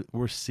how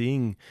we're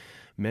seeing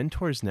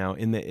mentors now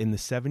in the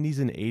 70s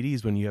and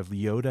 80s, when you have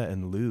Yoda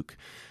and Luke.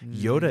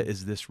 Yoda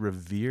is this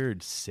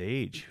revered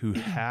sage who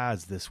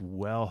has this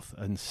wealth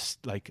and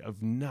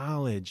of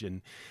knowledge,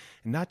 and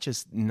not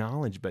just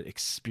knowledge but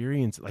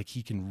experience. Like,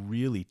 he can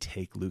really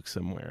take Luke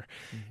somewhere.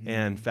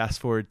 And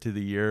fast forward to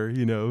the year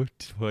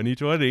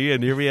 2020,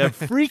 and here we have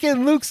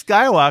freaking Luke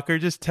Skywalker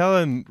just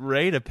telling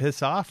Rey to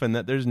piss off, and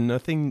that there's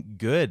nothing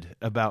good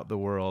about the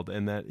world,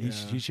 and that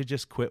he should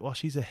just quit while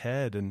she's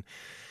ahead.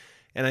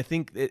 And I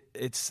think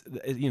it's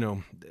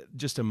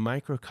just a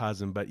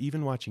microcosm, but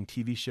even watching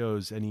TV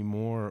shows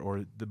anymore,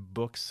 or the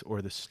books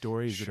or the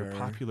stories that are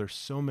popular,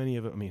 so many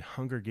of them, I mean,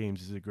 Hunger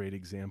Games is a great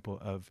example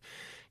of,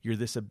 you're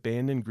this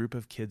abandoned group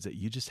of kids that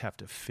you just have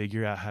to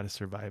figure out how to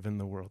survive in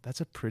the world.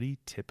 That's a pretty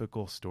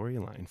typical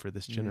storyline for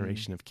this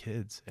generation of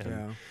kids.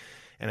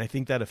 And I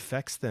think that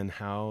affects then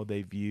how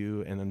they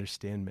view and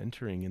understand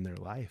mentoring in their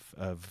life.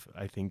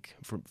 I think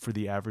for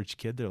the average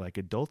kid, they're like,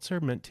 adults are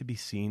meant to be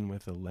seen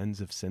with a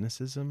lens of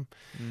cynicism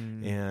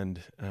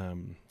and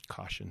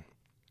caution.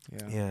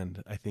 Yeah.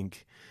 And I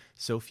think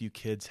so few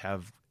kids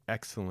have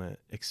excellent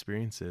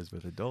experiences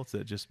with adults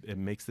that it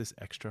makes this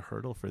extra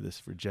hurdle for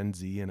Gen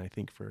Z, and I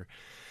think for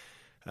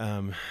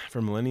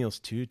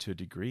millennials too, to a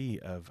degree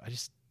of,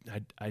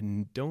 I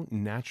don't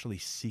naturally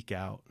seek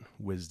out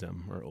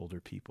wisdom or older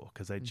people,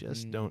 because I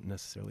just don't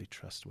necessarily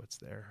trust what's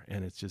there.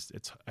 And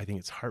I think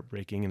it's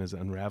heartbreaking and is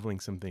unraveling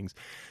some things.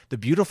 The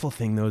beautiful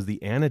thing though is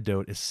the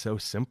antidote is so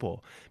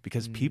simple,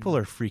 because people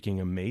are freaking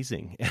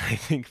amazing. And I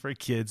think for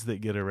kids that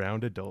get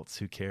around adults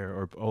who care,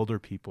 or older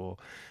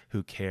people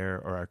who care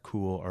or are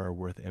cool or are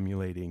worth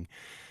emulating,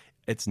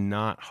 it's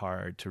not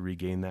hard to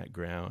regain that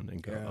ground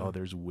and go, oh,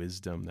 there's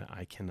wisdom that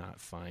I cannot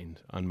find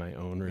on my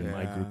own or in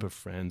my group of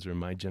friends or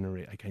my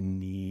generation. Like, I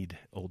need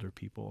older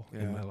people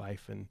in my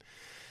life. And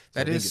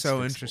that is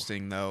so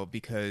interesting, though,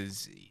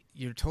 because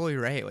you're totally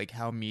right. Like,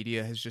 how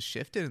media has just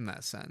shifted in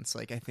that sense.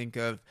 Like, I think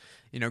of,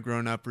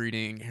 growing up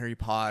reading Harry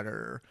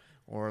Potter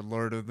or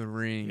Lord of the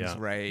Rings,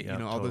 right?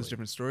 Yeah, all those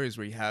different stories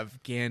where you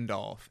have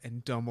Gandalf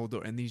and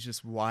Dumbledore and these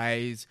just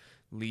wise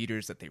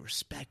leaders that they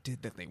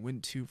respected, that they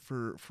went to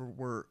for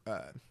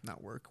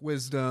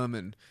wisdom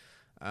and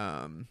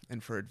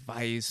for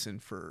advice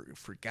and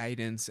for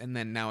guidance. And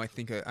then now I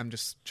think I'm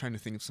just trying to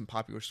think of some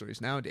popular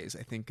stories nowadays.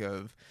 I think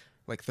of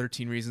like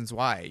 13 Reasons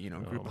Why, a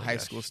group of high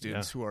school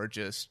students who are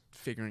just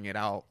figuring it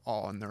out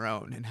all on their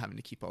own and having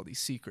to keep all these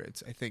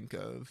secrets. I think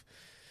of,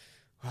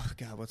 oh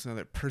God, what's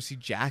another? Percy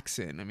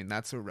Jackson. I mean,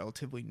 that's a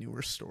relatively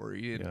newer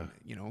story. And,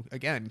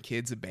 again,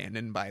 kids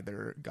abandoned by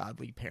their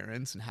godly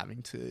parents and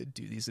having to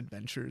do these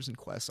adventures and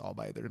quests all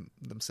by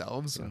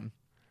themselves. Yeah. And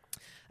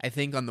I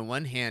think on the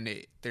one hand,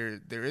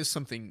 there is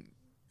something,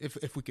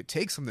 if we could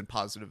take something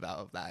positive out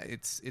of that,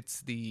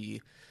 it's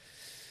the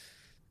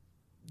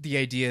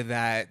idea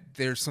that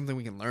there's something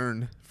we can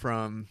learn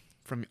from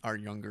our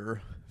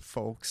younger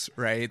folks,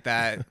 right?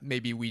 That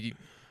maybe we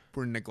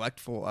were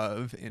neglectful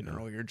of in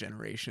earlier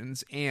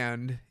generations,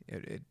 and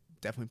it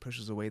definitely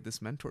pushes away this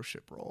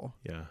mentorship role.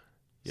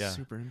 Yeah.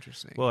 Super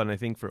interesting. Well, and I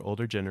think for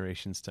older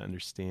generations to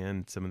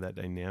understand some of that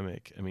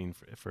dynamic, I mean,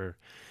 for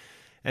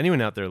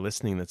anyone out there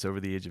listening that's over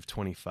the age of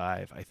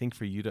 25, I think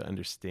for you to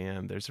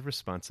understand there's a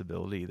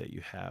responsibility that you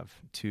have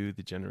to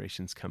the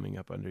generations coming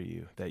up under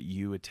you, that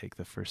you would take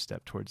the first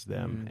step towards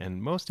them.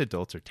 And most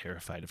adults are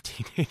terrified of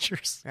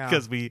teenagers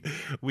because we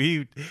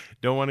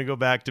don't want to go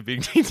back to being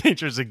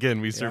teenagers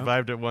again. We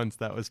survived it once.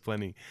 That was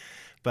plenty.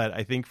 But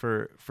I think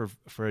for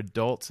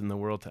adults in the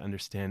world to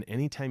understand,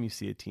 anytime you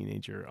see a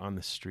teenager on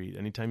the street,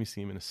 anytime you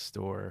see him in a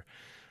store,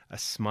 a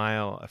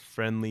smile, a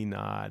friendly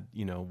nod,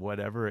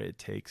 whatever it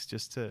takes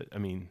just to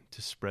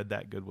spread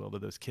that goodwill to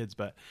those kids.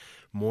 But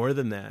more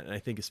than that, and I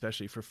think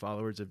especially for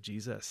followers of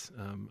Jesus,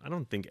 I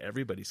don't think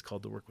everybody's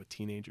called to work with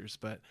teenagers,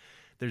 but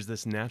there's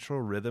this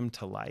natural rhythm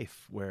to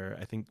life where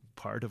I think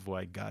part of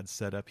why God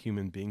set up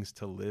human beings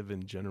to live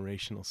in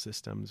generational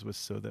systems was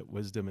so that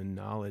wisdom and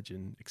knowledge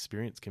and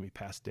experience can be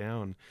passed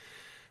down.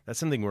 That's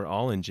something we're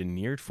all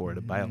engineered for at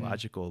a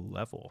biological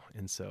level.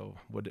 And so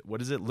what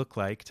does it look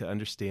like to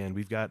understand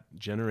we've got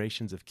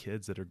generations of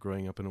kids that are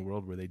growing up in a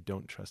world where they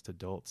don't trust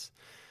adults?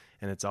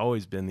 And it's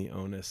always been the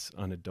onus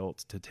on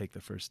adults to take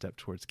the first step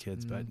towards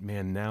kids. But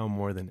man, now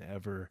more than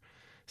ever,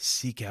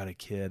 seek out a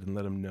kid and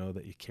let them know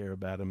that you care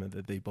about them and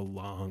that they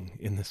belong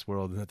in this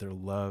world and that they're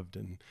loved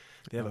and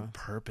they have a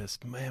purpose.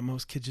 Man,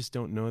 most kids just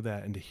don't know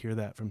that. And to hear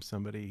that from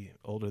somebody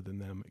older than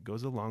them, it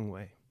goes a long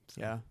way. So.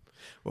 Yeah.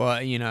 Well,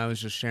 I was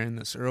just sharing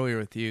this earlier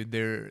with you.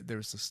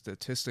 There's a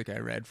statistic I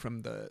read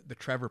from the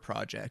Trevor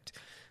Project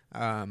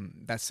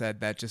that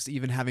said that just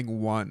even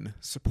having one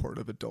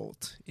supportive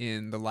adult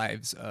in the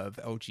lives of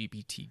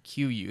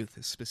LGBTQ youth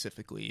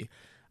specifically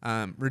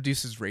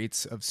reduces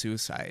rates of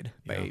suicide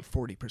by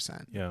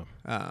 40%. Yeah.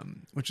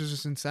 Which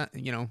is just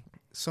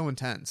so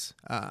intense.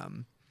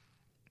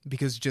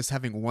 Because just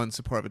having one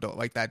supportive adult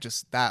like that,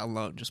 that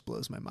alone just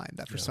blows my mind.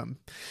 That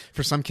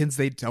for some kids,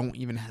 they don't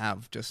even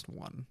have just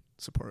one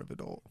supportive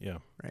adult. Yeah.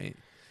 Right.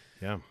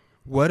 Yeah.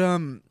 What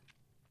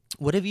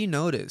have you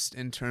noticed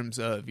in terms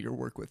of your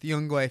work with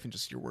Young Life and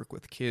just your work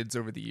with kids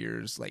over the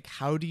years? Like,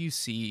 how do you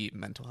see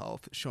mental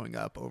health showing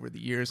up over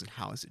the years, and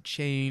how has it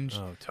changed?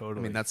 Oh, totally.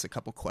 I mean, that's a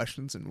couple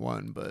questions in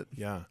one, but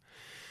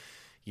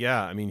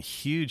yeah, I mean,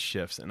 huge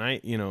shifts. And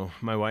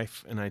my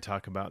wife and I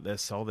talk about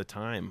this all the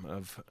time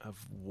of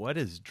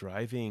what's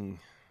driving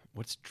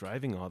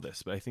all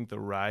this. But I think the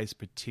rise,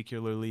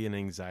 particularly in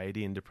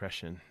anxiety and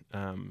depression,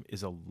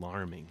 is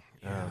alarming.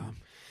 Yeah.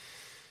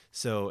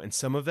 And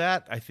some of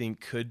that I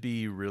think could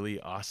be really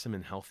awesome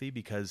and healthy,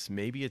 because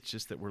maybe it's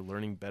just that we're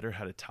learning better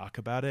how to talk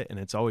about it, and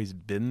it's always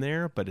been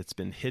there, but it's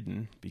been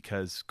hidden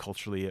because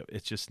culturally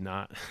it's just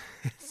not,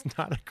 it's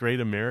not a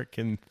great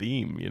American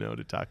theme,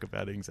 to talk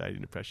about anxiety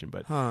and depression,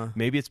 but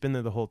maybe it's been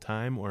there the whole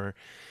time, or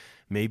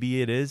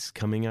maybe it is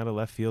coming out of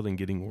left field and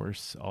getting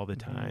worse all the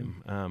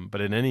time.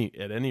 But at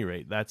any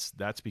rate,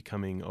 that's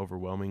becoming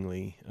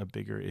overwhelmingly a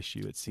bigger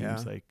issue. It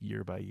seems like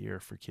year by year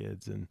for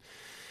kids,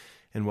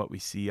 and what we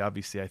see,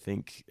 obviously, I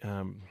think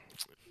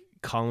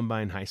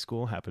Columbine High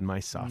School happened my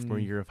sophomore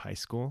year of high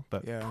school.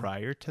 But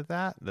prior to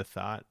that, the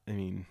thought,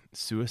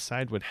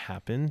 suicide would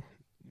happen,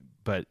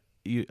 but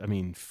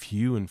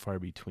few and far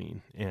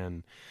between.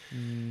 And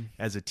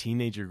as a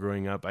teenager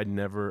growing up, I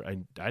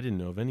didn't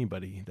know of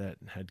anybody that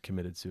had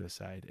committed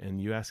suicide. And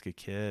you ask a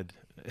kid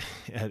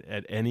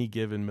at any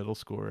given middle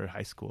school or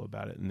high school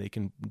about it, and they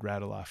can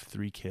rattle off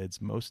 3 kids,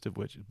 most of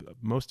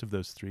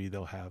those 3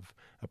 they'll have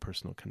a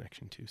personal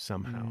connection to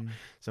somehow.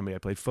 Somebody I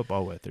played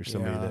football with, or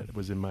somebody that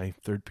was in my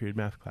 3rd period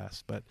math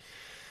class. But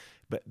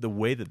But the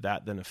way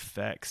that then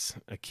affects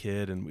a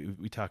kid, and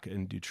we talk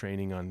and do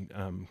training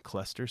on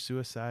cluster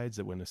suicides,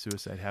 that when a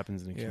suicide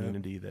happens in a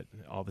community, that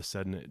all of a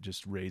sudden it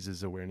just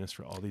raises awareness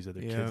for all these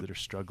other kids that are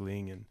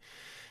struggling,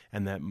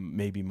 and that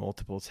maybe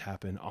multiples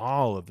happen.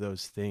 All of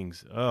those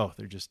things,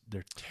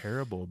 they're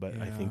terrible. But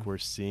I think we're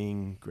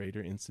seeing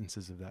greater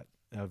instances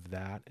of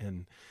that,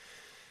 and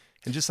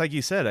just like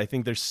you said, I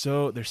think there's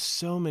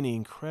so many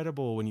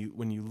incredible, when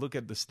you look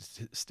at the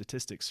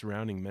statistics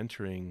surrounding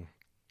mentoring,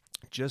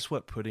 just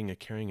what putting a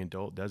caring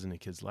adult does in a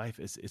kid's life,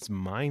 it's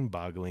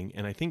mind-boggling.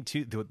 And I think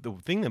too, the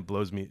thing that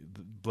blows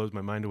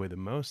my mind away the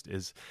most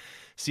is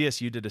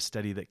CSU did a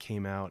study that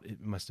came out,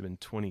 it must have been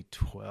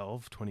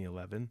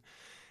 2011.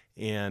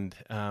 And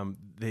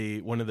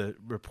one of the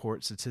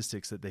report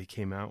statistics that they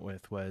came out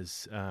with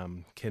was,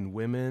 can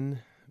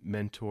women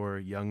mentor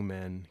young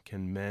men?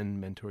 Can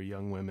men mentor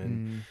young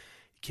women?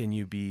 Can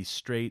you be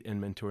straight and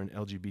mentor an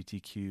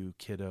LGBTQ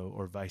kiddo,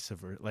 or vice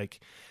versa?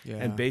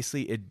 And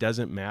basically it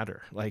doesn't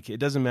matter. It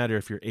doesn't matter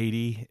if you're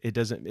 80. It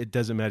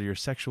doesn't matter your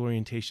sexual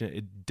orientation.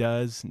 It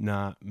does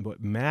not.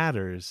 What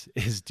matters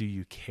is, do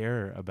you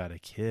care about a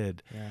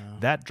kid?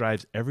 That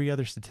drives every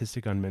other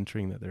statistic on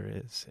mentoring that there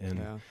is.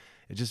 And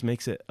it just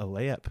makes it a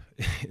layup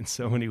in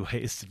so many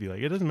ways to be like,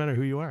 it doesn't matter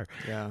who you are.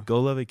 Go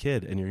love a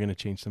kid and you're going to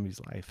change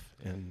somebody's life.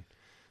 And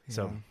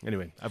so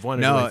anyway, I've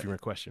wanted away from your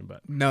question,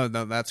 but no,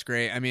 that's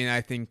great. I mean,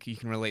 I think you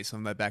can relate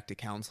some of that back to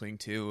counseling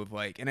too,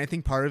 and I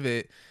think part of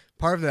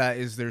that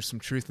is there's some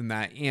truth in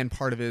that, and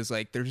part of it is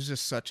there's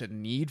just such a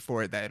need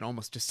for it that it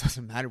almost just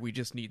doesn't matter. We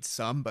just need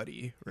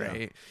somebody,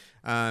 right?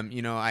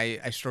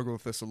 I struggle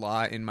with this a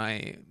lot in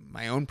my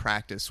own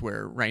practice,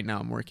 where right now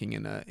I'm working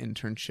in an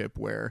internship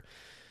where,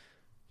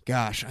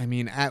 gosh, I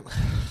mean, at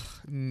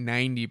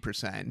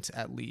 90%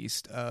 at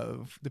least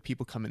of the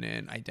people coming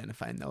in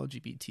identify in the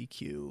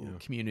LGBTQ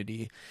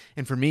community.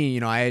 And for me,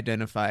 I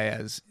identify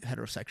as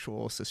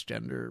heterosexual,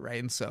 cisgender, right?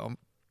 And so,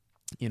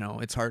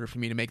 it's harder for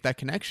me to make that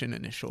connection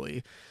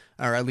initially,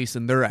 or at least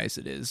in their eyes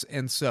it is.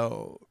 And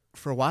so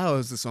for a while, it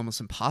was this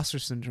almost imposter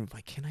syndrome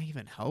of can I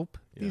even help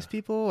these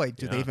people?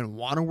 Do they even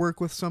want to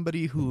work with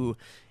somebody who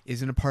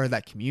isn't a part of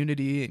that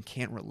community and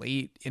can't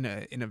relate in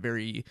a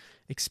very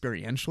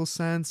experiential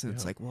sense? And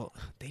it's well,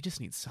 they just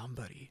need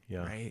somebody,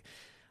 right?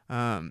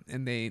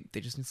 And they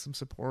just need some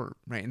support,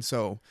 right? And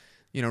so,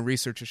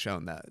 research has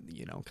shown that,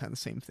 kind of the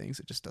same things.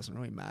 It just doesn't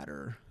really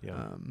matter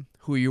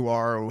who you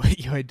are or what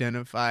you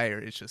identify, or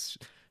it's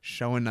just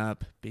showing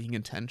up, being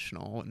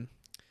intentional, and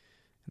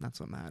that's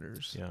what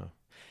matters.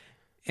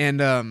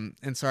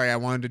 And sorry, I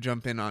wanted to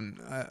jump in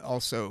on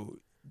also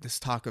this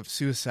talk of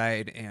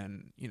suicide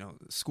and,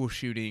 school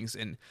shootings.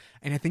 And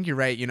I think you're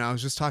right. I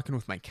was just talking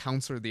with my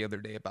counselor the other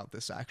day about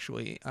this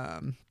actually.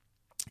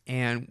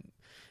 And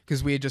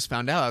because we had just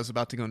found out, I was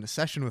about to go into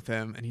session with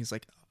him, and he's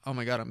like, oh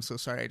my God, I'm so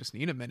sorry. I just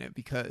need a minute,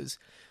 because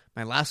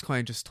my last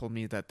client just told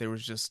me that there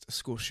was just a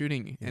school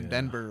shooting in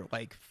Denver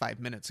 5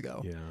 minutes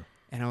ago.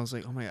 And I was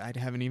like, oh my, I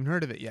haven't even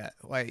heard of it yet.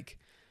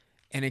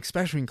 And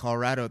especially in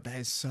Colorado, that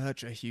is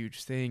such a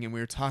huge thing. And we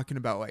were talking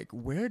about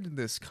where did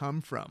this come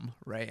from,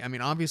 right? I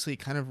mean, obviously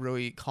kind of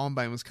really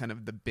Columbine was kind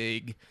of the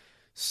big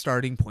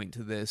starting point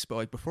to this,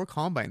 but before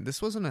Columbine,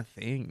 this wasn't a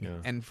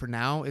thing. And for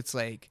now, it's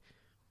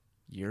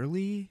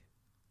yearly,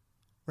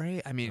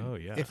 right? I mean,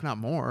 if not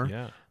more.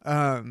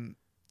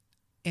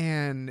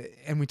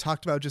 And we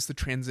talked about just the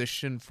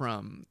transition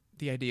from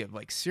the idea of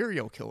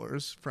serial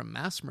killers, from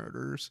mass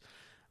murders,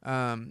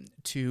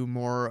 to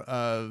more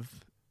of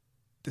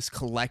this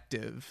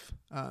collective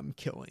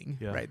killing,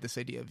 right? This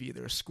idea of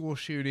either a school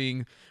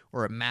shooting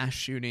or a mass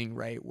shooting,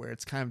 right? Where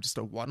it's kind of just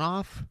a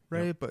one-off,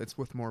 right? But it's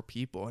with more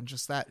people. And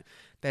just that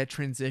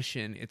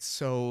transition, it's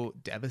so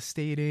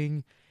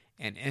devastating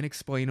and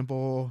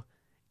inexplainable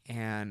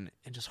and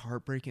just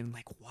heartbreaking.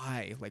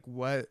 Why?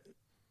 What?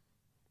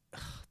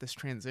 This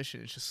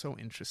transition is just so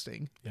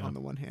interesting on the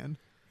one hand.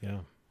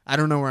 I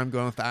don't know where I'm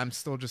going with that. I'm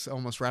still just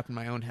almost wrapping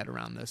my own head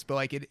around this.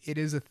 But it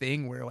is a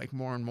thing where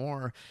more and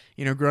more,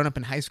 growing up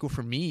in high school,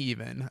 for me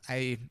even,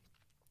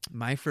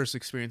 my first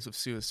experience of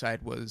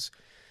suicide was,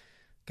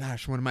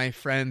 gosh, one of my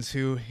friends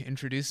who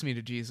introduced me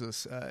to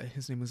Jesus,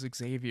 his name was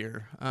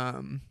Xavier,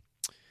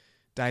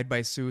 died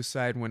by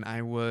suicide when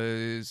I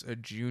was a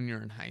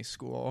junior in high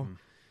school.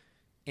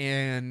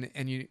 And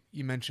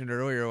you mentioned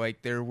earlier,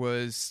 there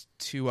was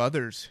 2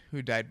 others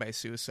who died by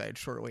suicide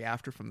shortly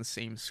after from the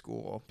same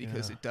school,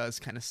 because it does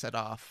kind of set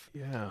off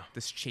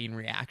this chain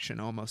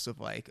reaction almost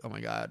of oh my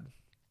God,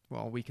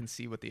 well, we can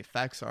see what the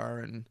effects are,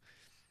 and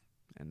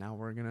now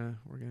we're gonna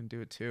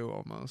do it too,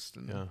 almost.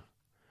 And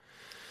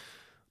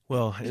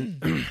well,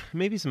 and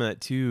maybe some of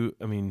that too.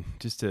 I mean,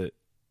 just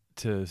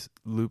to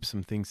loop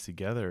some things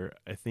together,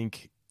 I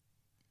think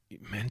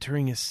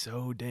mentoring is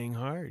so dang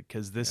hard,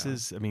 because this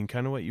is, I mean,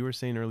 kind of what you were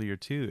saying earlier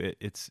too.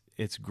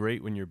 It's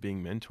great when you're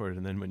being mentored,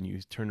 and then when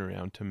you turn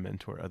around to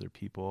mentor other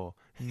people,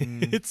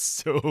 it's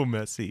so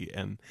messy.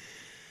 And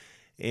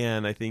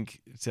And I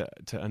think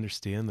to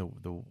understand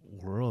the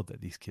world that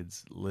these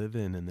kids live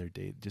in and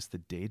just the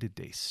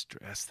day-to-day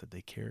stress that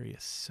they carry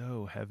is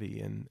so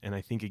heavy. And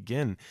I think,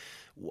 again,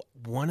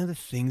 one of the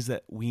things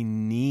that we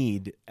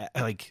need,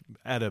 like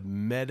at a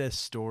meta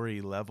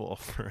story level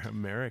for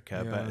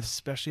America, but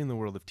especially in the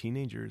world of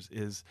teenagers,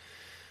 is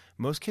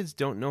most kids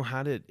don't know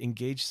how to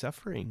engage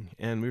suffering.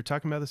 And we were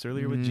talking about this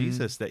earlier with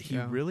Jesus, that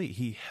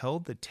he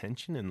held the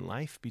tension in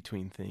life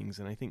between things.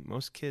 And I think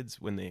most kids,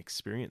 when they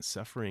experience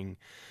suffering,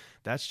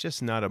 that's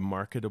just not a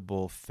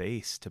marketable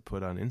face to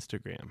put on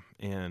Instagram.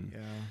 And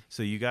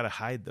so you got to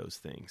hide those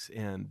things.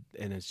 And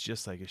it's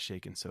just like a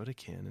shaken soda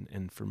can.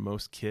 And for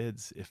most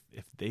kids, if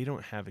they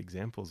don't have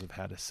examples of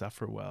how to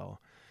suffer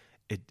well,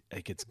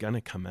 it's gonna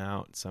come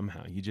out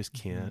somehow. You just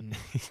can't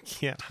you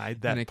can't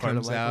hide that. And it part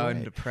comes of life out away.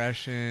 in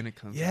depression. It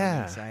comes out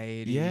in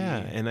anxiety. Yeah,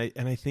 and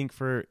I think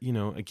for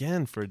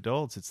again, for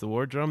adults, it's the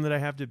war drum that I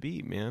have to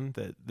beat, man.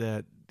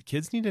 That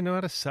kids need to know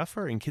how to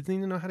suffer, and kids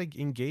need to know how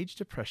to engage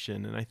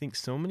depression. And I think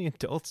so many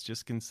adults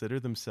just consider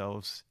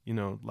themselves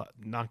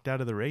knocked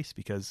out of the race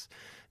because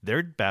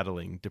they're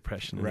battling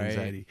depression and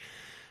anxiety.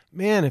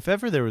 Man, if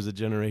ever there was a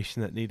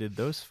generation that needed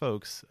those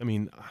folks, I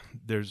mean,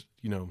 there's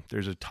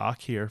a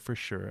talk here for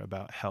sure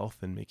about health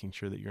and making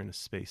sure that you're in a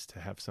space to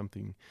have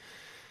something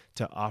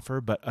to offer,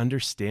 but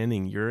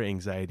understanding your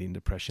anxiety and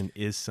depression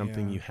is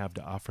something you have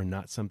to offer,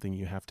 not something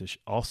you have to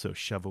also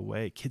shove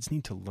away. Kids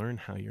need to learn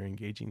how you're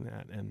engaging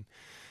that. And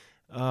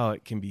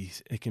it can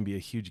be a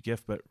huge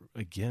gift, but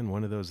again,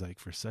 one of those, like,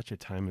 for such a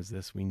time as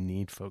this, we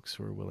need folks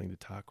who are willing to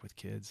talk with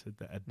kids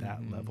at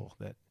that level,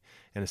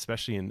 and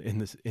especially in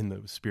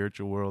the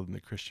spiritual world, in the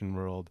Christian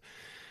world,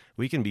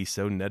 we can be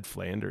so Ned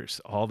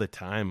Flanders all the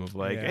time of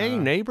like, hey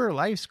neighbor,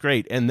 life's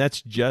great, and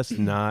that's just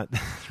not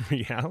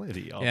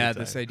reality all the time.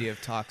 This idea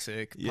of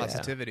toxic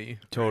positivity.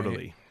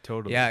 Totally.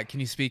 Yeah, can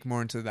you speak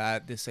more into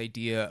that? This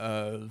idea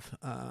of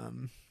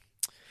can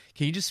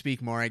you just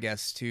speak more, I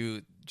guess,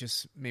 to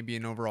just maybe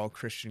an overall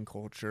Christian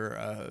culture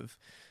of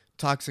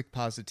toxic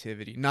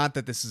positivity? Not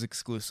that this is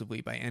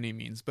exclusively by any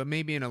means, but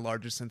maybe in a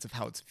larger sense of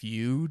how it's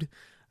viewed,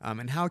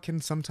 and how it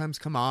can sometimes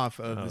come off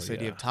of this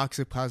idea of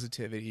toxic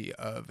positivity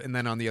and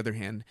then on the other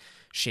hand,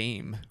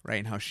 shame, right?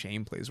 And how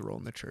shame plays a role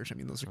in the church. I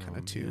mean, those are kind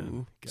of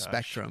two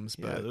spectrums.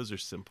 Yeah, but those are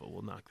simple.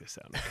 We'll knock this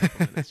out in a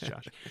couple minutes,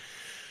 Josh.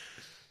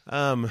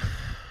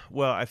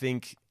 Well, I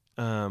think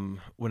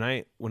when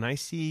I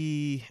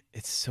see,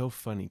 it's so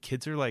funny.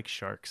 Kids are like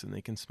sharks, and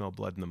they can smell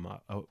blood in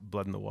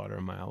the water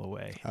a mile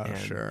away. Oh,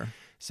 sure.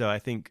 So I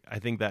think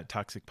that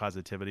toxic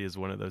positivity is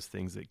one of those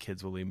things that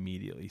kids will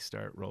immediately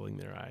start rolling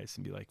their eyes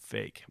and be like,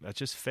 fake. That's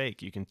just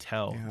fake. You can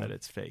tell that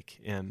it's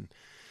fake. And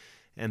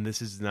this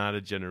is not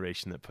a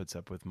generation that puts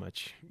up with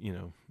much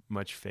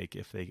fake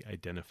if they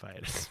identify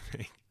it as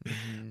fake.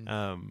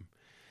 Mm-hmm.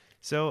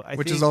 So I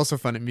Which think, is also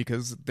funny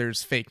because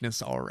there's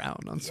fakeness all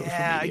around on social media.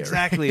 Yeah,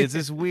 exactly. Right? It's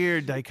this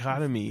weird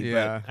dichotomy.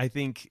 Yeah. But I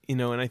think,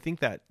 and I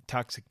think that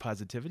toxic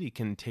positivity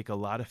can take a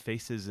lot of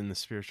faces in the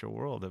spiritual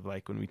world of,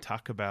 like, when we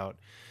talk about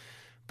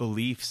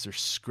beliefs or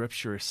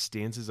scripture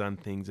stances on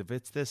things, if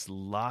it's this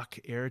lock,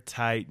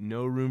 airtight,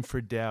 no room for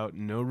doubt,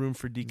 no room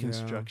for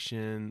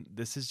deconstruction,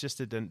 this is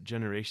just a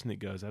generation that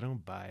goes, I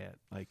don't buy it.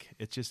 Like,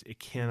 it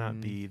cannot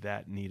be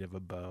that neat of a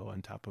bow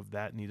on top of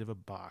that neat of a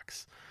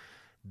box.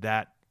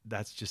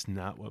 That's just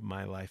not what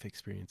my life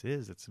experience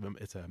is. It's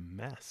a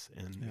mess.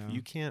 And if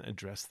you can't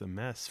address the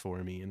mess for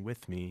me and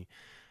with me,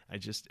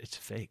 it's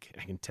fake.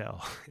 I can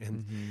tell.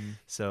 And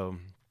so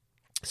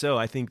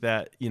I think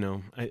that,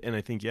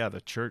 I think,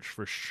 the church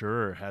for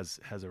sure has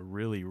a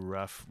really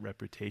rough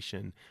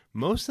reputation.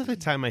 Most of the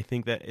time, I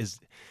think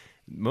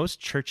most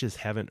churches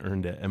haven't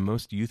earned it, and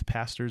most youth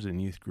pastors and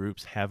youth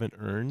groups haven't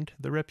earned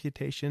the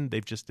reputation.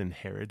 They've just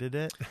inherited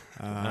it.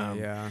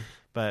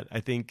 But I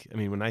think,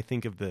 when I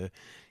think of the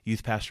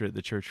youth pastor at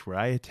the church where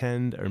I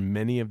attend, or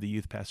many of the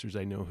youth pastors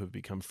I know who have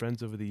become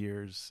friends over the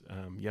years,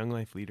 Young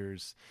Life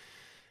leaders,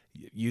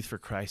 Youth for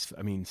Christ,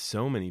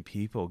 so many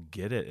people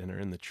get it and are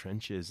in the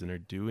trenches and are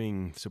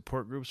doing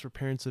support groups for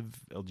parents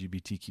of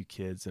LGBTQ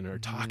kids and are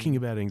talking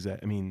about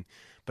anxiety.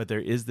 But there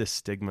is this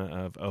stigma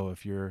of,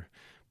 if you're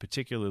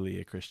particularly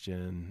a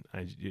Christian,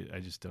 I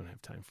just don't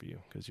have time for you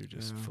because you're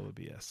just full of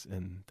BS.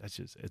 And that's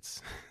just,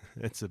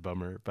 it's a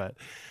bummer. But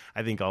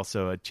I think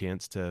also a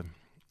chance to,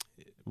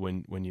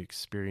 when you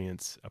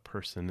experience a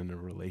person in a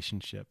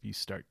relationship, you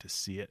start to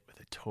see it with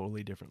a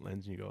totally different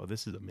lens, and you go, oh,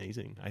 this is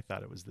amazing. I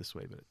thought it was this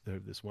way,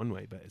 but this one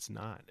way, but it's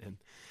not.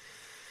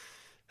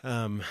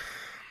 And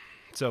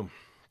so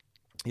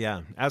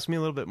yeah, ask me a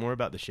little bit more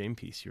about the shame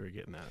piece you were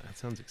getting at. That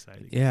sounds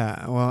exciting.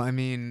 Yeah, well, I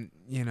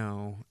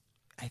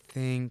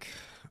think,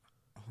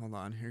 hold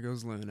on, here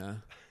goes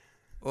Luna.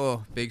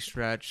 Oh, big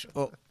stretch.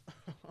 Oh.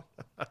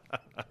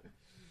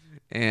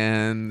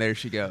 And there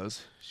she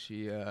goes.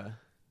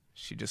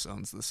 She just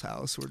owns this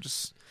house.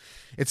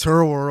 It's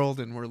her world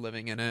and we're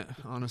living in it,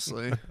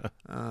 honestly.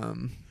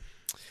 I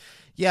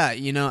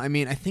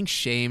think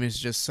shame is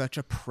just such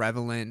a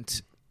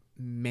prevalent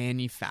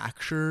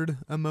manufactured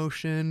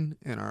emotion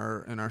in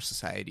our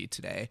society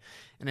today,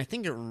 and I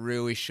think it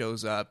really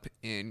shows up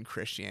in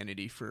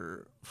Christianity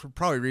for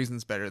probably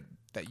reasons better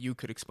that you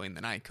could explain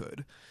than I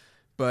could.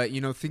 But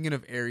thinking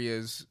of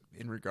areas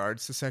in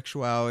regards to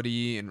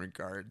sexuality, in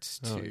regards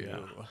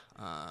to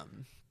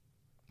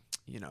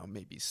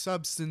maybe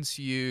substance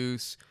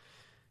use,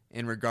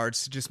 in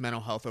regards to just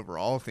mental health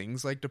overall,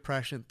 things like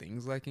depression,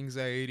 things like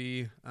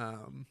anxiety,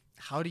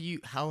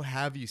 how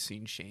have you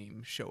seen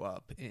shame show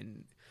up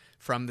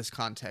from this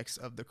context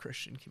of the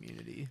Christian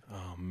community?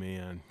 Oh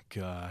man,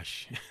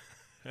 gosh.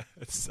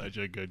 That's such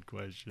a good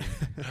question.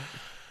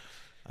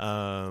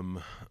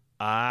 I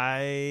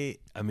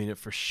mean, it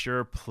for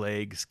sure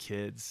plagues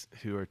kids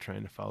who are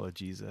trying to follow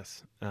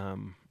Jesus.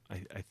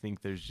 I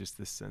think there's just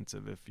this sense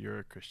of, if you're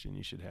a Christian,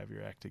 you should have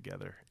your act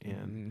together.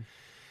 And,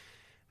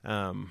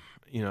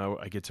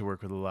 I get to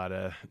work with a lot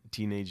of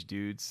teenage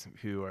dudes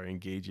who are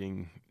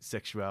engaging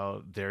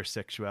their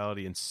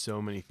sexuality in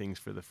so many things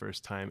for the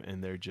first time,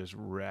 and they're just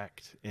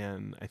wrecked.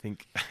 And I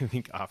think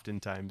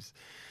oftentimes,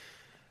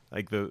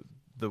 like the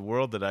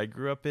world that I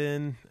grew up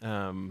in,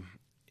 and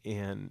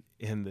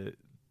the,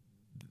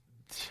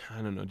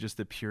 I don't know, just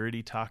the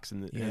purity talks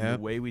and the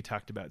way we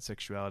talked about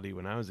sexuality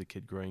when I was a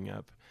kid growing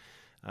up.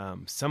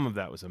 Some of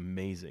that was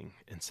amazing,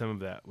 and some of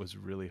that was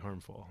really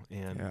harmful.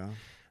 And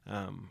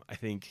I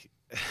think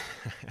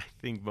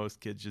most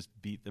kids just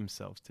beat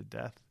themselves to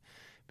death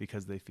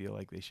because they feel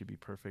like they should be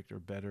perfect or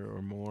better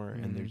or more.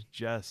 And there's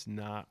just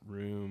not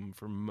room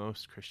for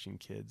most Christian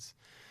kids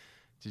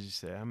to just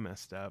say, I'm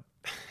messed up.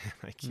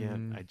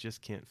 I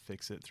just can't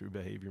fix it through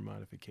behavior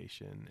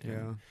modification.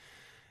 And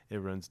it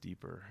runs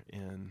deeper.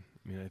 And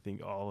I mean, I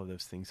think all of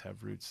those things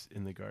have roots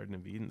in the Garden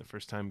of Eden. The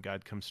first time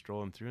God comes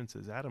strolling through and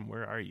says, Adam,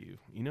 where are you?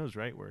 He knows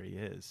right where he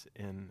is.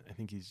 And I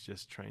think he's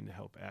just trying to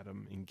help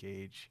Adam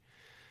engage.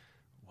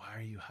 Why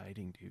are you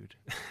hiding, dude?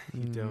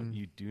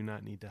 You do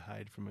not need to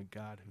hide from a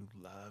God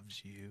who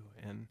loves you.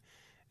 And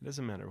it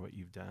doesn't matter what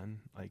you've done.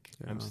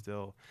 I'm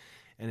still,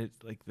 and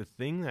it's like the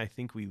thing that I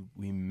think we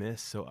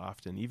miss so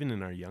often, even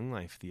in our young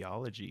life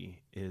theology,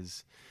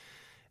 is,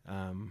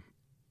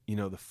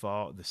 the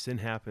fall, the sin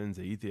happens,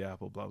 they eat the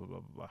apple, blah, blah, blah,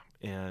 blah, blah.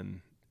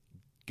 And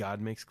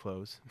God makes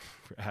clothes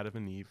for Adam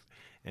and Eve,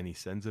 and he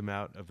sends them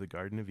out of the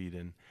Garden of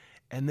Eden.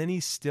 And then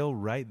he's still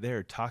right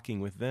there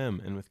talking with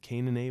them and with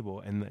Cain and Abel.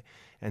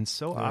 And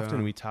so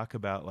often we talk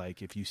about,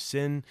 like, if you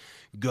sin,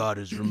 God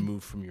is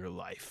removed from your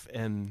life.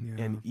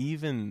 And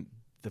even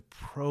the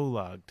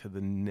prologue to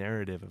the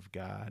narrative of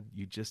God,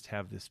 you just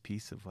have this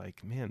piece of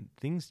like, man,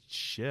 things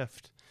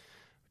shift.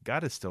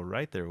 God is still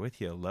right there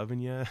with you, loving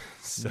you,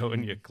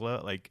 sewing you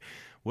clothes. Like,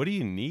 what do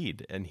you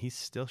need? And he's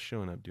still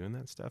showing up doing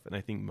that stuff. And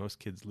I think most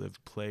kids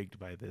live plagued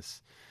by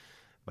this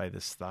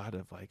thought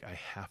of like, I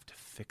have to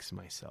fix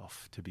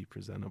myself to be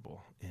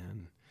presentable.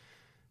 And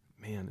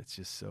man, it's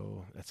just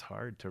that's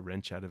hard to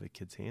wrench out of a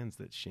kid's hands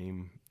that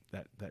shame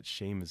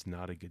is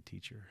not a good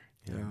teacher.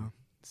 And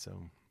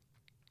so.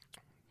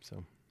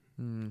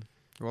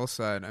 Well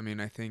said. I mean,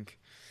 I think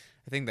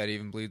that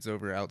even bleeds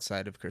over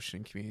outside of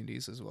Christian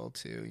communities as well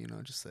too.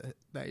 Just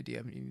the idea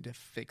of needing to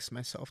fix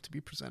myself to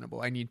be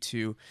presentable. I need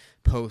to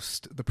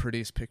post the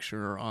prettiest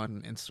picture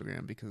on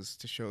Instagram because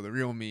to show the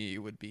real me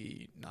would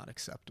be not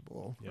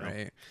acceptable,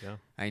 right? Yeah.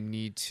 I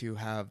need to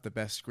have the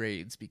best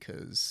grades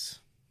because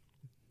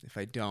if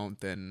I don't,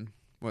 then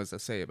what does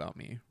that say about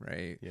me,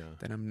 right? Yeah.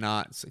 That I'm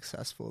not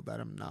successful, that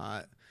I'm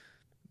not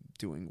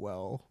doing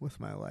well with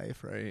my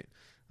life, right?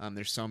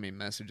 There's so many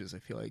messages I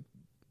feel like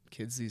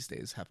kids these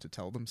days have to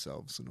tell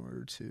themselves in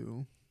order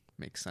to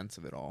make sense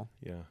of it all.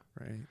 Yeah.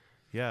 Right.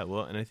 Yeah.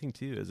 Well, and I think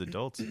too, as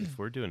adults, if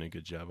we're doing a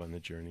good job on the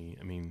journey,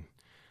 I mean,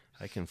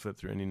 I can flip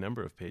through any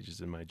number of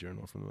pages in my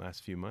journal from the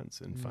last few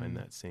months and find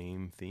that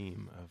same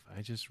theme of,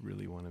 I just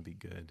really want to be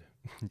good.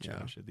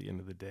 Josh, at the end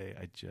of the day,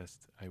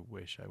 I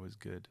wish I was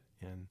good.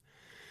 And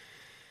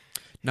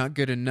not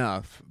good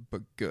enough,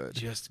 but good.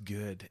 Just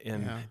good.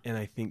 And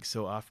I think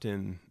so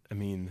often, I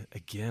mean,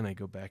 again, I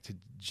go back to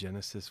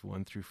Genesis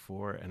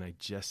 1-4, and I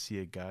just see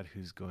a God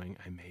who's going,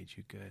 I made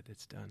you good.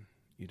 It's done.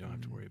 You don't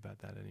have to worry about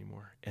that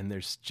anymore. And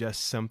there's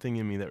just something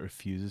in me that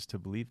refuses to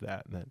believe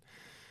that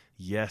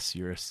yes,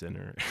 you're a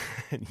sinner.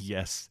 And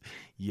yes,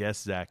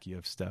 Zach, you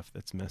have stuff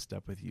that's messed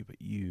up with you, but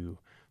you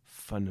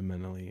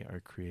fundamentally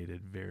are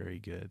created very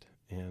good.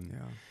 And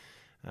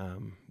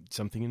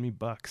something in me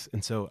bucks.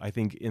 And so I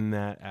think in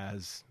that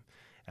as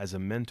a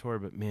mentor,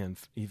 but man,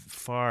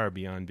 far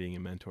beyond being a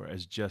mentor,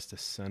 as just a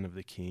son of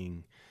the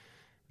King,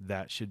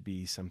 that should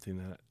be something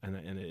that,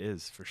 and it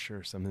is for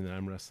sure something that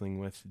I'm wrestling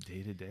with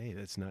day to day.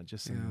 That's not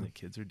just something that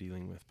kids are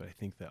dealing with, but I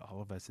think that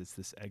all of us, it's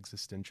this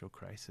existential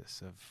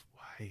crisis of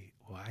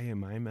why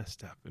am I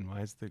messed up, and why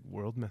is the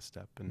world messed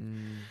up,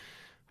 and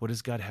what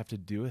does God have to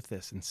do with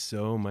this? And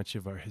so much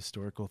of our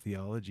historical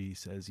theology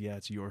says, yeah,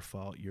 it's your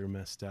fault, you're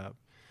messed up.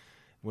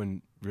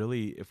 When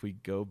really, if we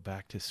go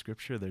back to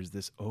Scripture, there's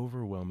this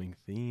overwhelming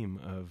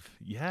theme of,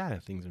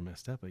 things are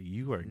messed up, but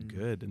you are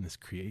good, and this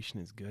creation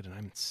is good, and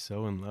I'm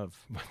so in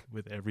love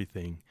with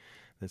everything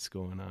that's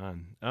going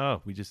on.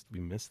 Oh, we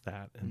missed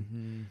that.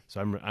 And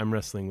so I'm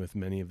wrestling with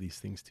many of these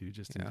things too,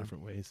 just in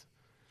different ways.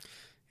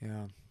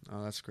 Yeah.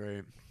 Oh, that's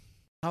great.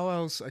 How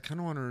else, I kind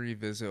of want to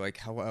revisit, like,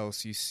 how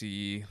else you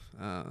see,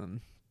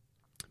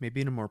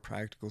 maybe in a more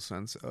practical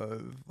sense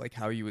of, like,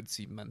 how you would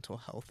see mental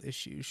health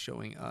issues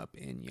showing up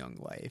in Young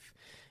Life.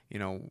 You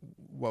know,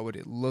 what would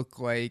it look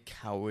like?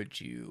 How would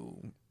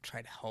you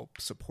try to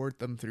help support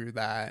them through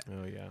that?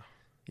 Oh, yeah.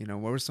 You know,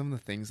 what were some of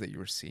the things that you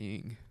were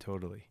seeing?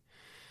 Totally.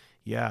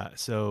 Yeah.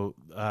 So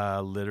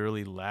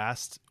literally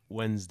last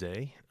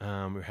Wednesday, we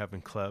were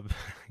having club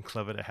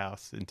at a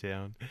house in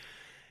town.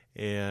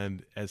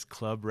 And as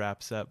club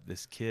wraps up,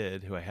 this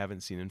kid who I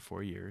haven't seen in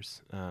 4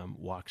 years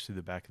walks through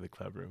the back of the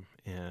club room.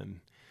 And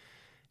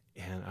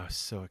I was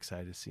so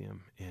excited to see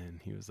him. And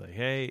he was like,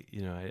 hey,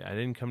 you know, I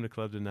didn't come to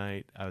club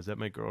tonight. I was at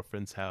my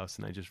girlfriend's house,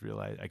 and I just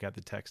realized I got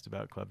the text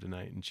about club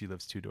tonight, and she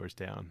lives 2 doors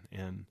down.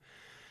 And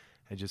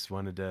I just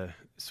wanted to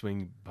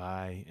swing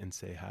by and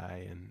say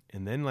hi.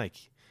 And then, like,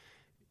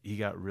 he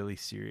got really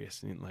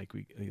serious, and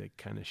he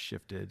kind of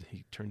shifted.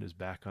 He turned his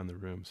back on the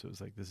room. So it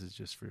was like, this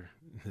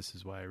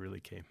is why I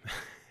really came.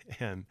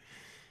 And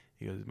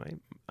he goes,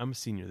 I'm a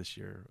senior this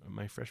year.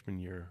 My freshman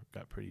year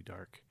got pretty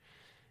dark.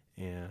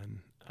 And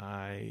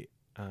I,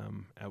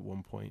 at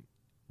one point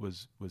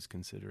was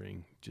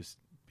considering just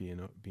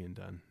being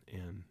done,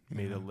 and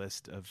made a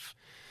list of,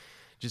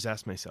 just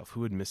asked myself,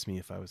 who would miss me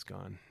if I was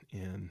gone?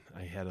 And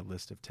I had a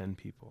list of 10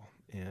 people,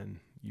 and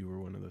you were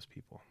one of those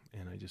people.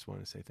 And I just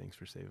want to say thanks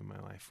for saving my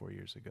life 4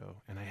 years ago.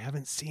 And I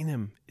haven't seen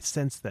him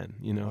since then.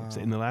 You know,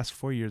 in the last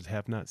 4 years, I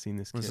have not seen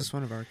this kid. Was this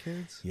one of our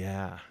kids?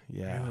 Yeah.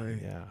 Really?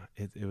 Yeah.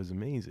 It was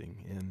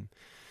amazing. And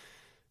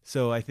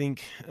so I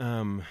think,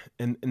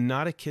 and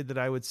not a kid that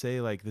I would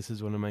say, like, this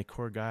is one of my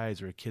core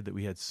guys, or a kid that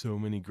we had so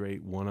many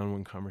great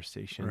one-on-one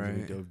conversations,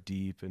 and we dove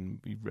deep and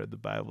we read the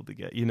Bible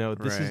together. You know,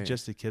 this is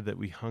just a kid that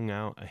we hung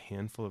out a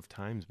handful of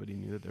times, but he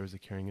knew that there was a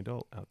caring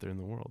adult out there in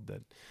the world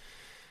that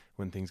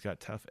when things got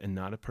tough, and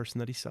not a person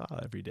that he saw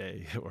every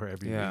day or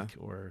every week,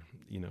 or,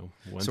 you know,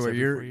 once every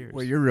 4 years.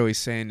 What you're really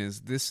saying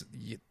is this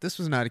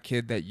was not a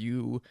kid that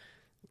you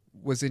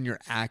was in your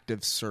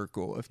active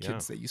circle of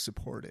kids that you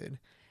supported.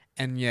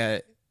 And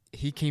yet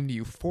he came to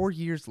you 4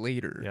 years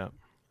later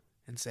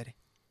and said,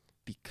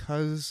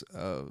 because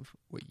of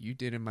what you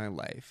did in my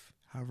life,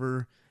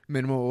 however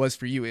minimal it was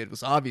for you, it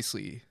was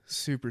obviously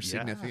super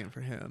significant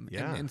for him,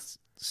 and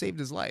saved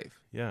his life.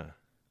 Yeah.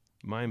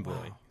 Mind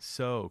blowing. Wow.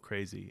 So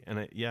crazy. And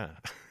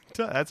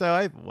that's how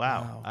I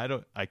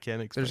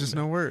can't explain. There's just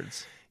no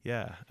words.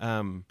 Yeah.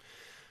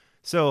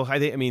 So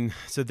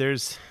so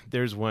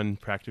there's one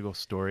practical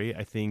story.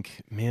 I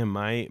think, man,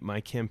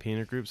 my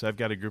campaigner group, so I've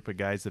got a group of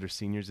guys that are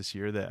seniors this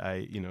year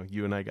that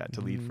you and I got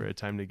to lead for a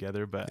time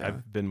together, but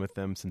I've been with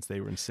them since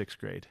they were in 6th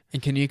grade.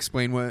 And can you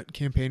explain what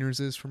Campaigners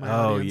is for my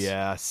audience? Oh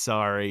yeah.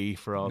 Sorry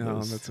for all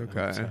those. No, that's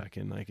okay. I'm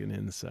talking like an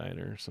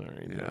insider.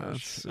 Sorry. Yeah.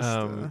 Just,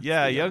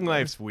 Young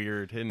Life's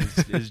weird and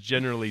is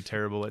generally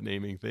terrible at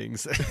naming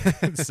things.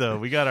 So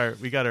we got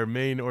our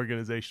main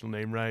organizational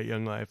name right,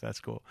 Young Life. That's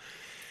cool.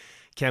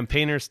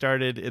 Campaigner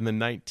started in the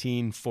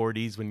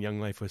 1940s when Young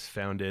Life was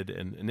founded,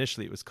 and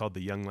initially it was called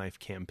the Young Life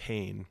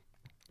Campaign.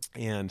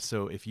 And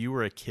so if you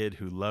were a kid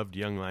who loved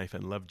Young Life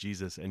and loved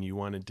Jesus, and you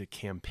wanted to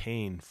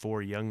campaign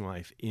for Young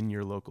Life in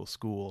your local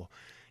school,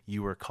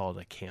 you were called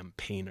a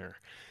campaigner,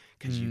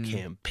 because you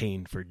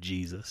campaigned for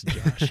Jesus.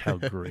 Josh, how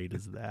great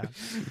is that?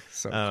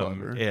 So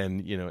clever.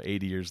 And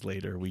 80 years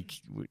later,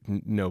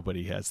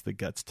 nobody has the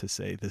guts to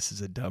say this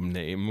is a dumb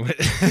name.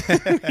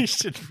 We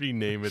should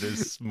rename it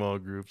as small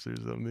groups or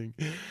something.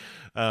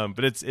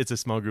 But it's a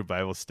small group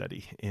Bible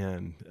study,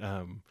 and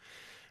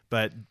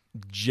but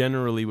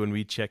generally when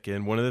we check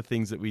in, one of the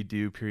things that we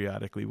do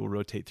periodically, we'll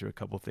rotate through a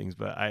couple things,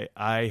 but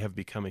I have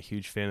become a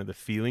huge fan of the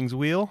feelings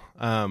wheel.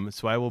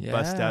 So I will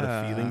bust out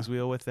a feelings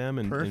wheel with them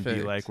and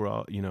be like, we're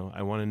all,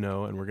 I want to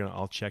know, and we're going to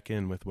all check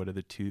in with what are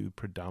the 2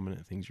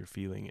 predominant things you're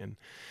feeling. And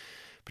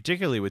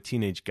particularly with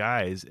teenage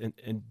guys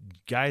and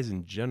guys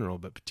in general,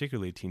 but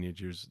particularly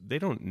teenagers, they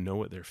don't know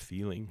what they're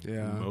feeling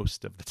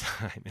most of the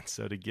time. And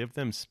so to give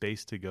them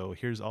space to go,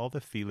 here's all the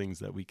feelings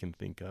that we can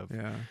think of.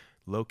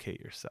 Locate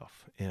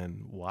yourself,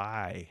 and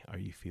why are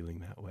you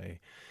feeling that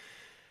way?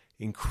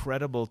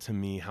 Incredible to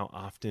me how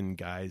often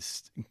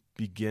guys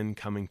begin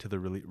coming to the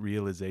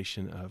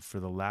realization of, for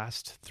the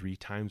last 3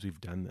 times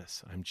we've done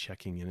this, I'm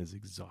checking in as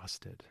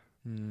exhausted.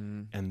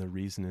 And the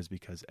reason is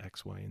because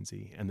X, Y, and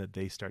Z, and that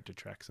they start to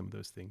track some of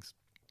those things.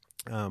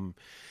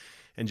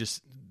 And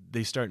just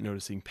they start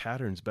noticing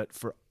patterns. But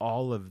for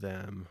all of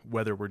them,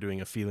 whether we're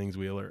doing a feelings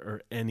wheel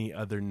or any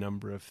other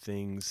number of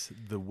things,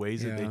 the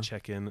ways that they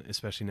check in,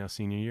 especially now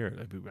senior year,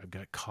 I've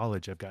got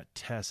college, I've got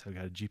tests, I've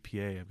got a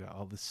GPA, I've got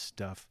all this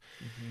stuff.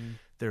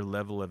 Their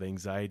level of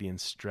anxiety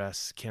and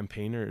stress,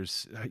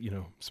 campaigners,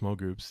 small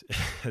groups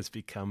has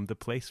become the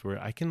place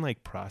where I can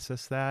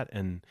process that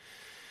and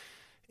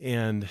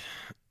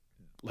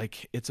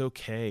it's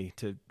okay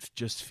to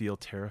just feel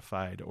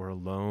terrified or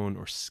alone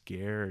or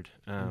scared.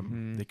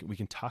 We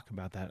can talk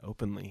about that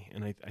openly.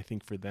 And I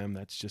think for them,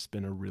 that's just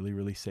been a really,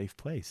 really safe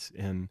place.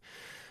 And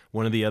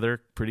one of the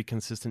other pretty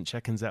consistent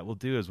check-ins that we'll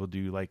do is we'll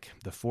do like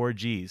the 4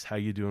 G's, how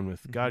you doing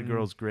with God,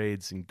 girls,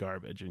 grades, and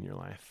garbage in your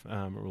life.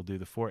 Or we'll do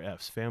the 4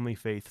 F's, family,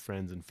 faith,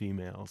 friends, and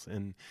females.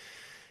 And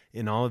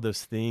in all of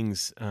those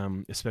things,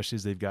 especially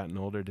as they've gotten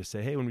older, to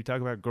say, hey, when we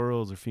talk about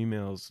girls or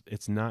females,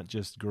 it's not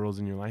just girls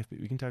in your life, but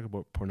we can talk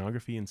about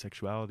pornography and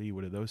sexuality.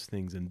 What are those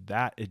things? And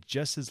that, it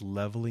just is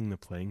leveling the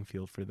playing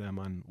field for them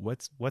on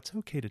what's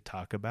okay to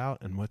talk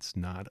about and what's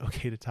not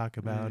okay to talk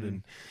about.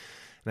 And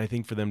I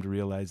think for them to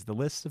realize the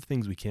list of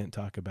things we can't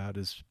talk about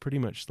is pretty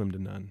much slim to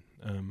none.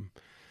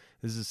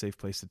 This is a safe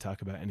place to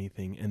talk about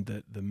anything. And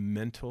the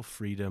mental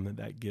freedom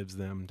that gives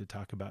them to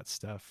talk about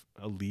stuff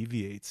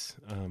alleviates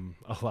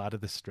a lot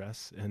of the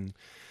stress and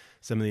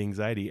some of the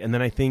anxiety. And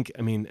then I think,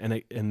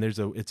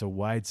 it's a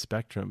wide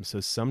spectrum. So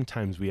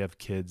sometimes we have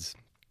kids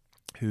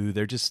who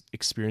they're just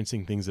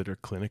experiencing things that are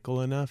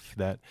clinical enough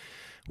that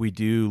we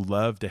do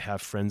love to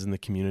have friends in the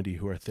community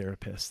who are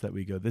therapists that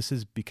we go, this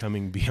is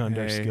becoming beyond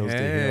our skills to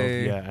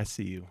heal. Yeah, I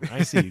see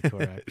you,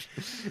 Korak.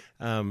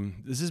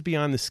 This is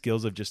beyond the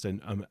skills of just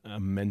a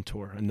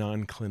mentor, a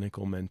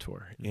non-clinical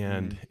mentor.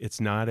 And it's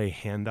not a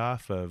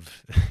handoff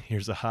of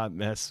here's a hot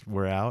mess,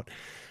 we're out.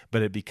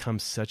 But it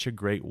becomes such a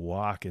great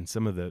walk. And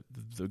some of the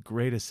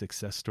greatest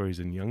success stories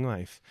in Young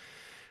Life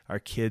are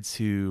kids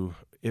who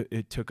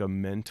it took a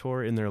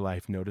mentor in their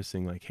life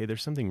noticing like, hey,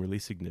 there's something really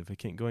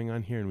significant going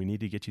on here and we need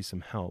to get you some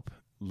help.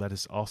 Let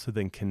us also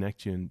then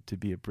connect you to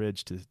be a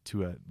bridge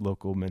to a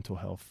local mental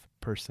health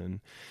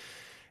person.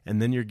 And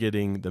then you're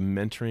getting the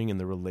mentoring and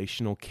the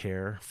relational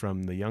care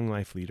from the Young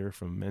Life leader,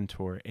 from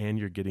mentor, and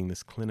you're getting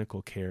this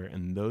clinical care.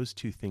 And those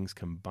two things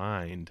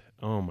combined,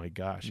 oh my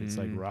gosh, it's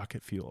like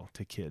rocket fuel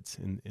to kids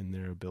in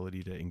their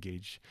ability to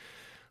engage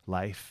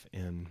life.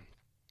 And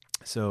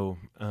so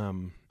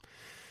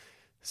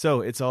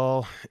it's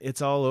all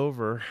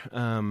over.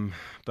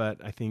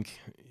 But I think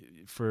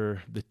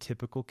for the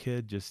typical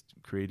kid, just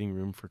creating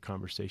room for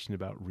conversation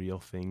about real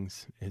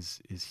things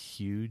is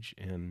huge.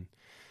 And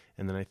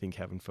then I think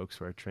having folks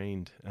who are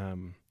trained,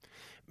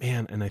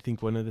 and I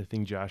think one other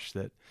thing, Josh,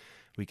 that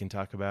we can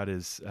talk about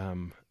is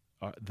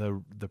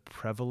the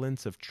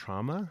prevalence of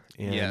trauma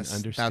and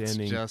understanding.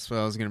 That's just what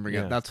I was going to bring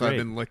up. That's what I've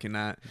been looking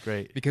at.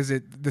 Great. Because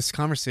this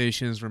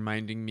conversation is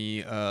reminding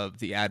me of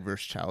the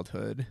Adverse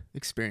Childhood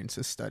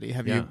Experiences study.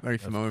 Are you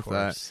familiar with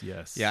that?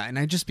 Yes. Yeah, and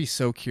I'd just be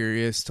so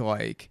curious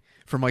to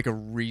from a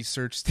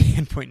research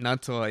standpoint,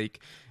 not to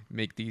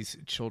make these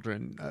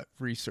children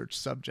research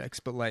subjects,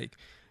 but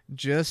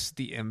just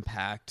the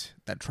impact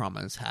that trauma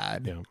has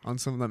had on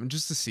some of them, and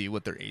just to see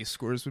what their ACE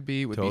scores would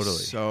be be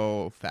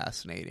so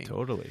fascinating.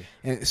 Totally.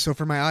 And so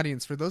for my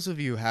audience, for those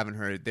of you who haven't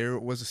heard, there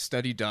was a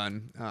study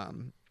done.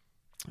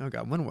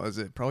 When was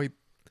it? Probably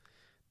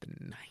the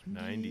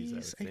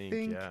 90s, I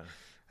think. Yeah.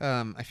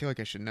 I feel like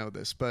I should know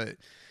this, but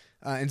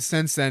and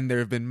since then there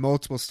have been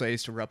multiple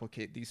studies to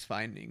replicate these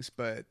findings.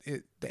 But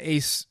the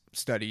ACE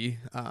study,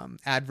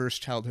 Adverse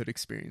Childhood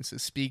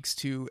Experiences, speaks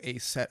to a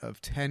set of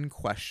 10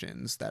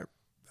 questions that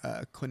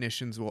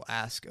clinicians will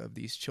ask of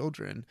these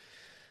children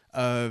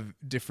of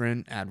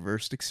different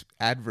adverse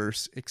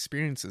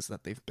experiences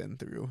that they've been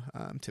through,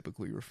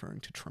 typically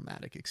referring to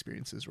traumatic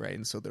experiences, right?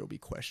 And so there will be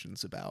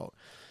questions about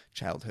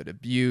childhood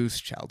abuse,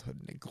 childhood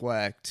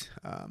neglect,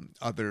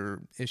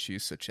 other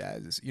issues such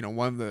as,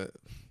 one of the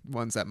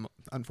ones that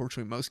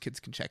unfortunately most kids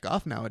can check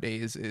off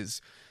nowadays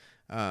is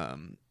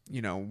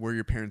were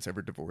your parents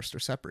ever divorced or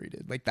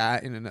separated?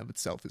 That in and of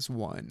itself is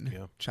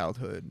one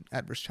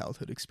adverse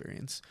childhood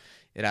experience.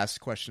 It asks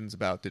questions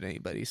about, did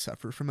anybody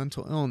suffer from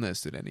mental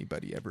illness? Did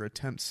anybody ever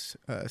attempt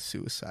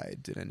suicide?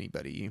 Did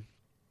anybody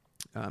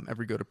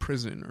ever go to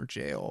prison or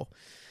jail?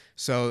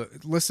 So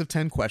list of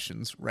 10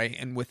 questions, right?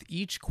 And with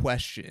each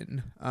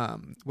question,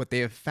 what they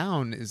have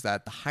found is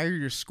that the higher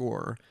your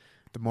score,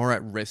 the more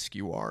at risk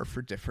you are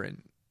for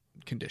different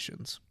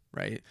conditions,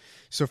 right?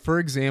 So for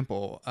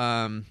example,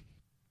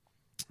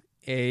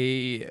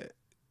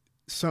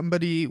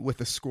 somebody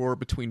with a score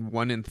between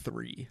 1 and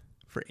 3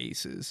 for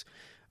ACEs,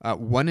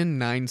 1 in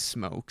 9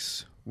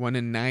 smokes, 1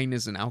 in 9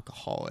 is an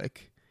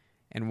alcoholic,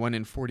 and 1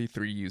 in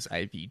 43 use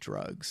IV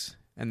drugs,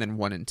 and then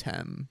 1 in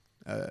 10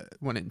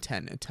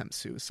 attempt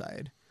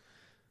suicide.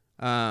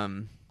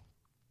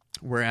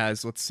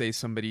 Whereas, let's say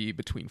somebody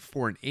between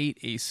 4 and 8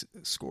 ACE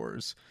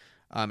scores,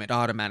 it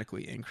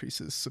automatically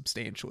increases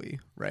substantially,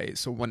 right?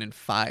 So 1 in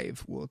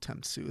 5 will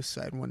attempt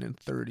suicide, 1 in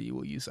 30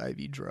 will use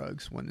IV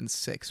drugs, 1 in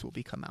 6 will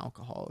become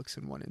alcoholics,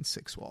 and 1 in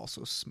 6 will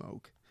also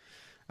smoke.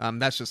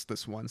 That's just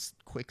this one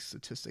quick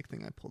statistic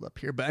thing I pulled up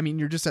here. But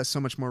you're just at so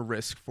much more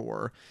risk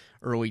for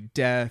early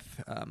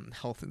death,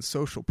 health and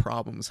social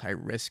problems, high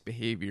risk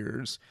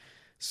behaviors,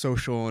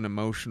 social and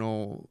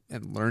emotional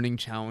and learning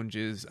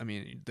challenges.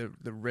 The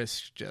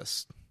risk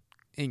just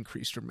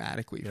increase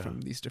dramatically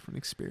from these different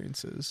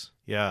experiences.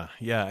 Yeah.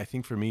 I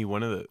think for me,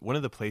 one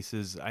of the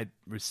places I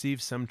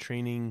received some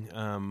training,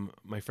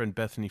 my friend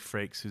Bethany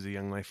Frakes, who's a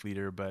Young Life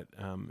leader, but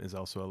is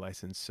also a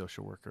licensed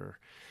social worker,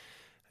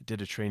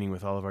 did a training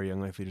with all of our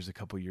Young Life leaders a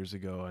couple years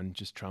ago on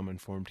just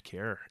trauma-informed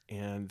care.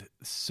 And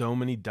so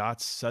many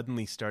dots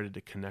suddenly started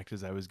to connect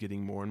as I was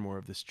getting more and more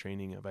of this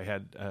training. I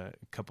had a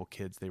couple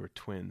kids, they were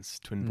twin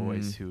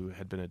boys who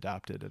had been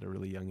adopted at a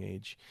really young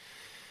age.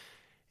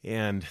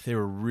 And they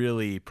were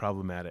really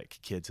problematic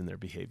kids in their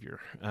behavior.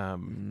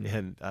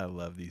 And I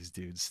love these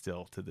dudes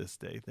still to this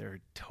day. They're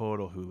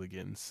total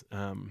hooligans.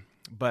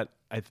 But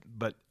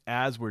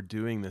as we're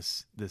doing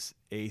this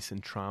ACE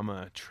and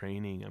trauma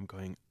training, I'm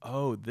going,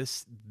 oh,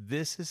 this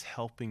is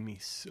helping me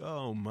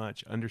so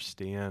much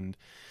understand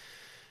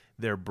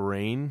their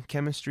brain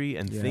chemistry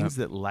and things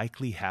that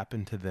likely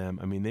happened to them.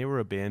 I mean, they were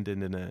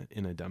abandoned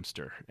in a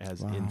dumpster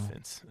as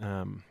infants.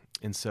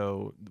 And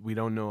so we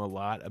don't know a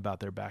lot about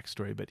their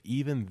backstory, but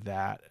even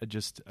that,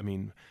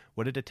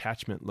 what did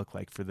attachment look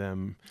like for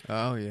them?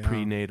 Oh, yeah.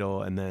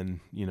 Prenatal and then,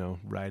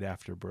 right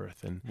after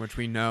birth. And which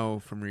we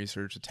know from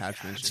research,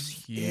 attachment is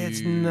just huge.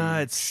 It's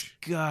nuts.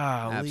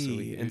 Golly.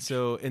 Absolutely huge. And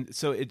so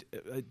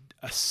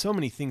so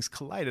many things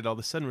collided all of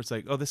a sudden where it's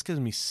like, oh, this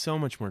gives me so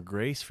much more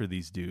grace for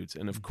these dudes.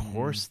 And of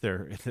course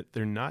they're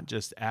not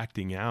just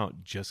acting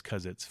out just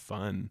because it's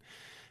fun.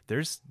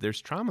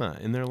 There's trauma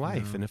in their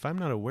life. And if I'm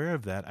not aware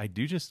of that, I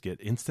do just get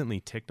instantly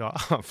ticked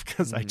off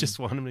because I just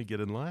want them to get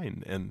in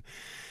line.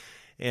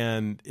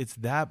 And it's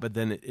that, but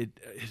then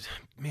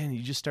man,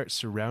 you just start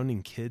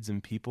surrounding kids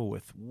and people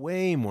with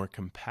way more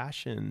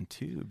compassion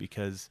too,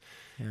 because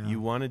you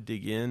want to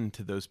dig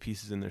into those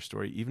pieces in their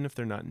story, even if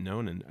they're not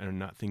known and are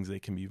not things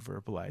that can be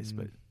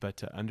verbalized, but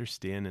to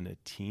understand in a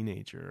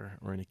teenager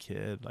or in a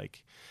kid,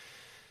 like,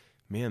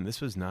 man,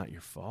 this was not your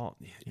fault.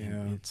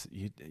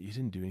 You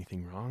didn't do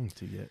anything wrong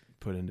to get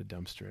put into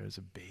dumpster as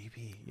a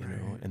baby, you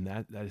know, and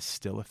that is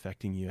still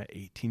affecting you at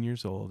 18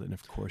 years old. And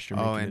of course, you're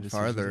making and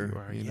farther.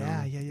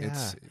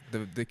 It's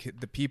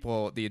the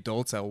people, the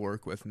adults I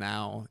work with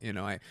now.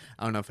 I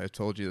don't know if I've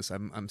told you this.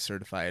 I'm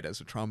certified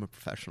as a trauma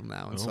professional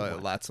now,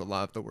 and that's a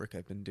lot of the work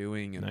I've been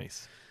doing. And,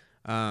 nice.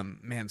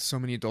 Man, so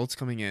many adults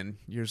coming in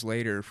years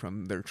later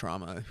from their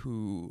trauma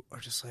who are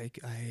just like,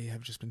 I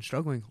have just been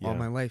struggling all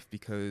my life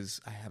because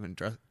I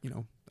haven't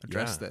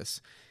addressed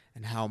this,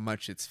 and how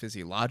much it's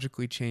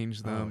physiologically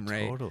changed them,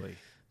 right? Totally.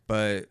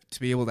 But to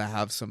be able to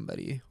have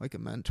somebody like a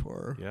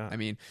mentor, I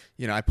mean,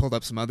 I pulled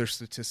up some other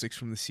statistics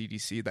from the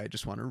CDC that I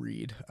just want to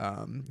read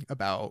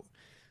about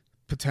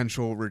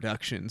potential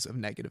reductions of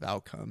negative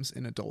outcomes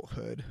in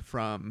adulthood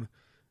from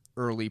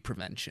early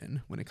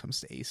prevention when it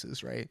comes to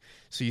ACEs, right?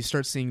 So you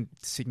start seeing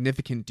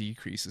significant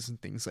decreases in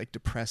things like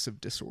depressive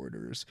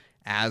disorders,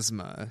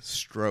 asthma,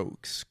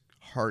 strokes,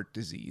 heart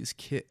disease,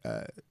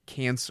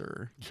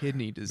 cancer,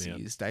 kidney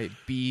disease,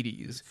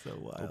 diabetes,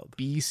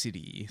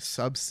 obesity,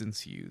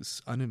 substance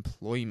use,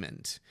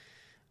 unemployment,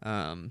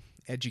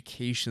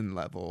 education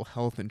level,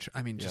 health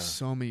insurance. Just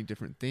so many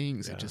different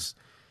things. And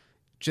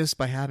just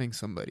by having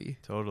somebody,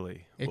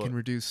 it can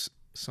reduce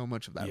so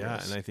much of that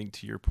risk. And I think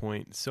to your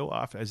point, so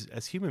often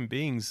as human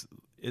beings,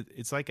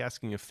 it's like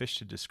asking a fish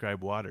to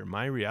describe water.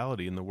 My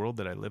reality in the world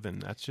that I live in,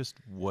 that's just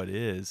what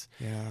is.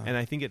 And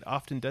I think it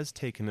often does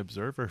take an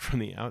observer from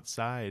the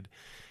outside.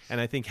 And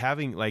I think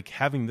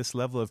having this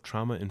level of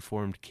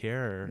trauma-informed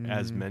care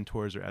as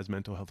mentors or as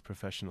mental health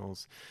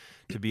professionals,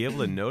 to be able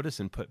to notice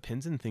and put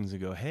pins in things and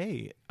go,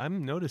 hey,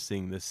 I'm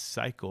noticing this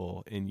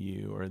cycle in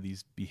you or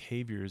these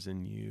behaviors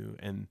in you,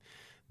 and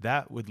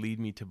that would lead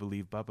me to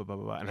believe blah, blah, blah,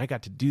 blah, blah. And I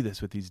got to do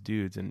this with these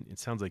dudes. And it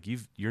sounds like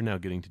you're now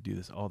getting to do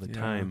this all the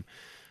time.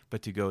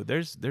 But to go,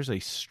 there's a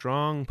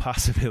strong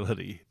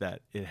possibility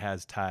that it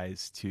has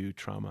ties to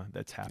trauma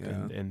that's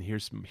happened. And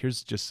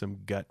here's just some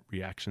gut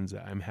reactions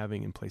that I'm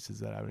having in places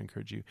that I would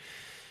encourage you.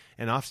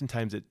 And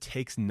oftentimes it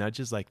takes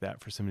nudges like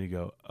that for somebody to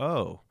go,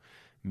 oh,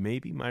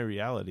 maybe my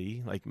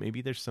reality, like maybe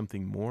there's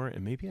something more,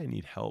 and maybe I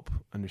need help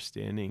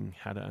understanding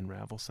how to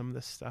unravel some of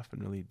this stuff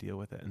and really deal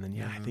with it. And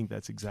then, I think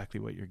that's exactly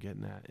what you're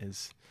getting at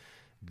is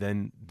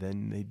then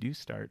they do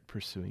start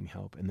pursuing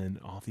help. And then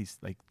all these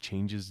like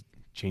changes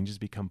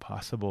become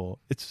possible.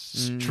 It's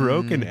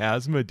stroke and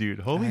asthma,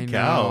 dude. Holy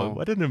cow.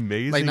 What an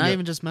amazing, like not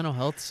even just mental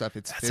health stuff.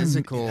 It's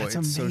physical, it's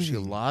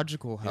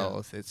sociological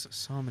health. It's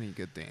so many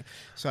good things.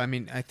 So,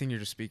 I think you're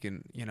just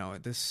speaking,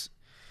 this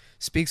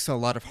speaks to a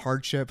lot of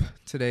hardship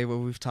today, what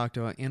we've talked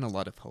about, and a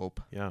lot of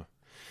hope. Yeah,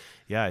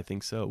 I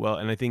think so. Well,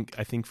 and I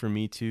think for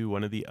me too,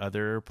 one of the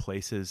other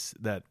places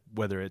that,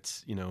 whether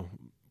it's,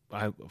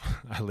 I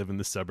live in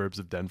the suburbs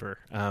of Denver,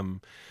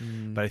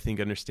 but I think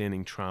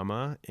understanding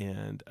trauma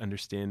and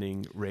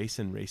understanding race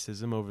and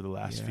racism over the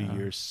last few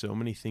years, so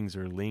many things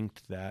are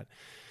linked that,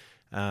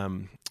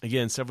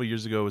 again, several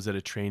years ago I was at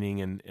a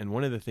training, and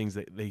one of the things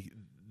that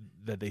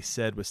they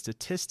said was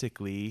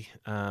statistically,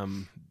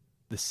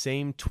 the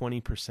same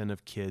 20%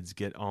 of kids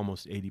get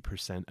almost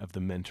 80% of the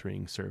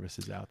mentoring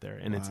services out there.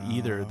 And it's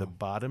either the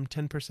bottom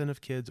 10% of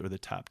kids or the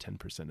top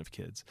 10% of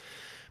kids.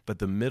 But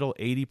the middle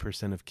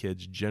 80% of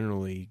kids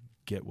generally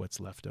get what's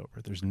left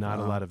over. There's not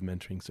a lot of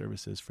mentoring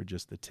services for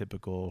just the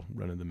typical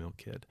run-of-the-mill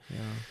kid.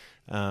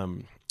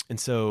 And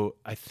so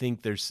I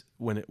think there's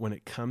when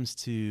it comes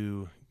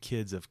to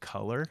kids of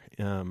color,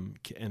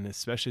 and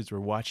especially as we're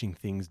watching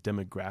things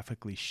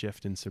demographically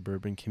shift in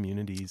suburban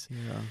communities,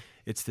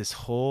 it's this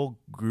whole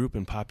group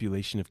and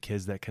population of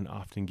kids that can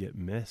often get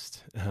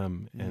missed,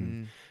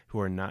 and who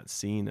are not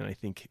seen. And I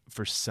think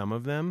for some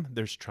of them,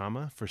 there's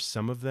trauma. For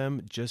some of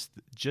them, just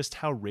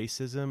how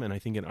racism, and I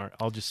think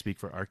I'll just speak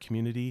for our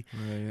community,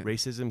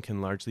 racism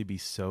can largely be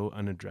so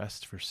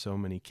unaddressed for so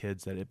many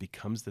kids that it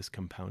becomes this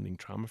compounding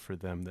trauma for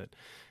them that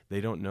they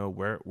don't know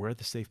where are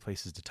the safe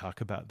places to talk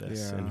about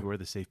this, and who are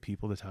the safe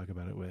people to talk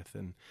about it with.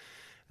 And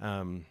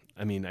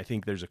I mean, I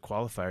think there's a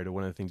qualifier to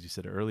one of the things you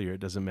said earlier. It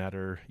doesn't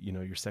matter,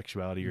 your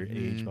sexuality, your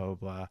age, blah, blah,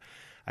 blah.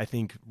 I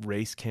think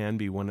race can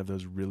be one of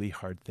those really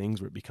hard things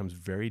where it becomes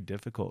very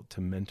difficult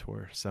to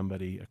mentor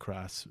somebody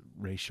across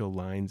racial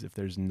lines if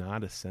there's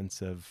not a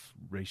sense of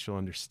racial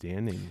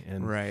understanding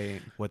and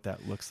what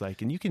that looks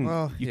like. And you can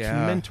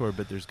mentor,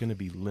 but there's going to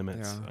be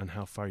limits on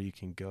how far you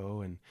can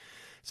go. And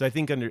so I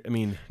think and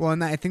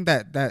I think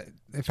that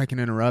if I can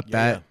interrupt,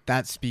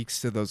 that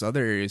speaks to those other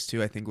areas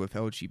too. I think with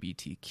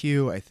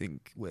LGBTQ, I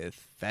think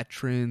with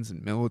veterans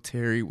and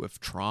military,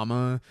 with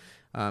trauma.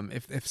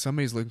 If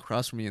somebody's looking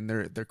across from me and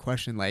they're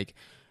questioning, like,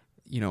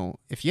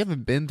 if you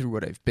haven't been through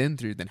what I've been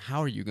through, then how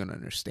are you going to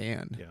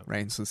understand?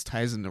 Right. And so this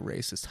ties into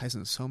race, this ties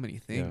into so many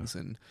things.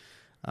 And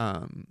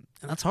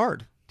that's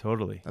hard.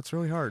 Totally. That's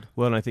really hard.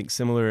 Well, and I think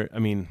similar,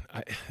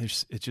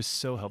 it's just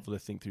so helpful to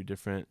think through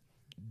different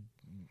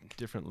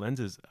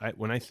lenses.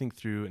 When I think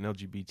through an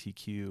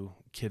LGBTQ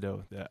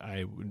kiddo that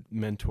I would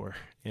mentor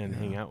and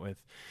hang out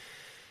with,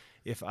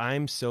 if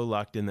I'm so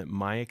locked in that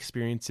my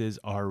experiences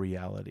are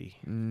reality,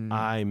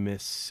 I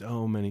miss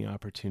so many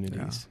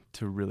opportunities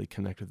to really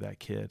connect with that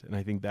kid. And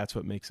I think that's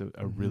what makes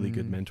a really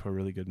good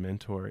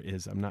mentor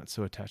is I'm not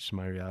so attached to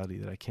my reality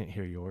that I can't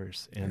hear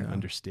yours and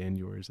understand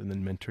yours and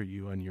then mentor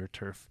you on your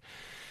turf.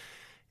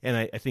 And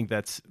I think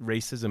that's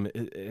racism,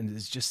 and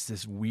it's just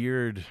this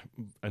weird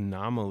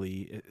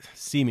anomaly,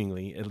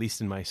 seemingly, at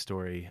least in my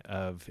story,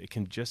 of it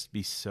can just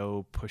be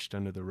so pushed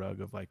under the rug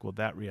of like, well,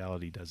 that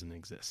reality doesn't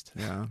exist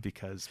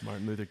because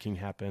Martin Luther King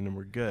happened and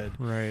we're good.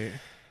 Right.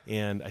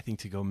 And I think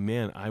to go,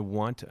 man, I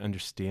want to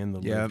understand the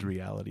lived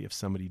reality of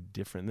somebody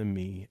different than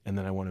me, and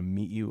then I want to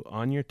meet you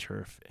on your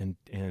turf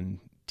and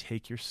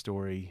take your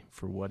story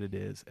for what it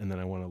is, and then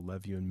I want to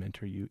love you and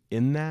mentor you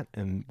in that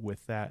and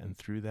with that and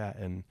through that,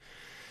 and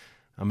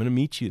I'm going to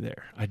meet you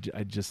there. I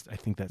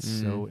think that's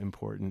so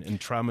important. And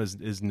trauma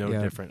is no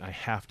different. I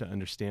have to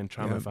understand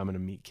trauma if I'm going to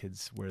meet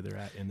kids where they're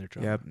at in their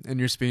trauma. Yeah, and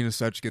you're speaking of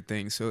such good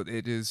things. So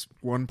it is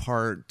one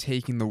part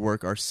taking the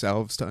work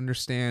ourselves to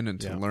understand and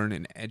to learn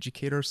and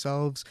educate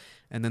ourselves.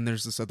 And then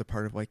there's this other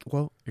part of like,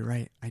 well, you're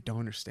right. I don't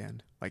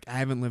understand. Like, I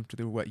haven't lived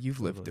through what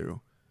you've lived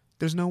through.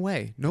 There's no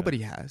way.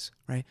 Nobody has,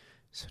 right?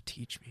 So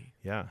teach me.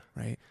 Yeah.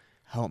 Right?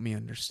 Help me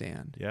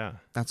understand. Yeah.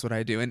 That's what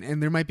I do.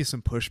 And there might be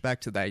some pushback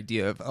to the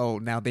idea of, oh,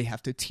 now they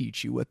have to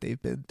teach you what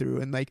they've been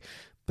through. And like,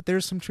 but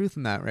there's some truth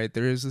in that, right?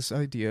 There is this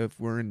idea of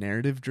we're a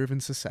narrative-driven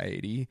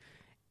society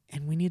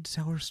and we need to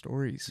tell our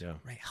stories,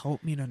 right?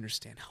 Help me to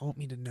understand. Help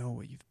me to know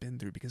what you've been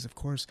through because, of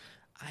course,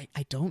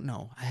 I don't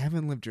know. I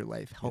haven't lived your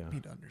life. Help me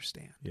to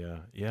understand. Yeah.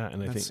 Yeah.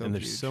 And I think so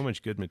there's huge. so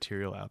much good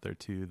material out there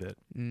too that,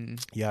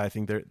 I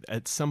think there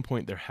at some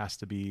point there has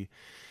to be,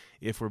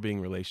 if we're being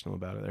relational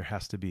about it, there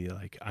has to be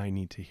like, I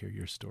need to hear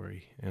your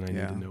story and I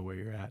need to know where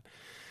you're at.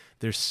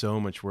 There's so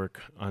much work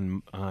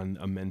on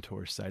a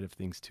mentor side of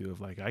things too, of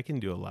like, I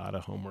can do a lot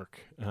of homework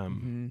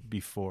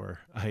before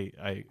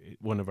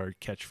one of our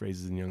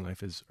catchphrases in Young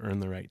Life is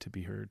earn the right to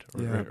be heard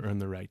or earn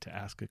the right to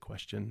ask a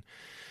question.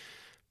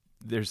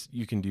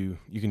 You can do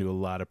a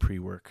lot of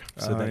pre-work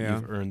so that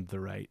you've earned the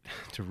right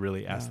to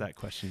really ask that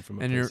question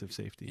from a place of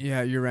safety.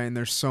 Yeah, you're right. And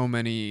there's so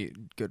many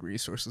good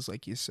resources,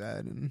 like you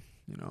said, and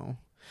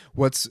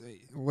let's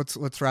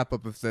wrap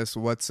up with this.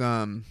 What's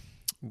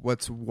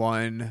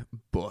one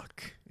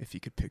book, if you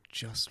could pick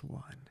just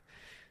one,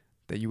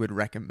 that you would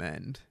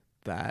recommend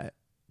that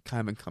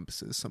kind of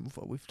encompasses some of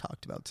what we've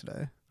talked about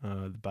today?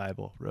 The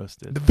Bible,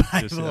 roasted. The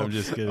Bible. I'm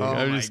just kidding. Oh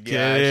I'm just gosh.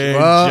 kidding.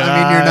 Well,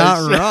 Josh. you're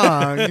not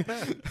wrong.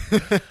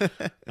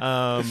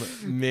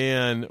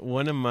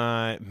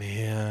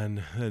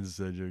 That's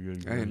such a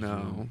good question.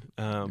 I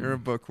know. You're a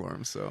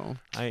bookworm, so.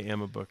 I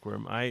am a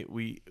bookworm.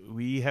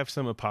 We have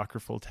some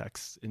apocryphal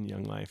texts in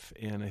Young Life,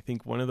 and I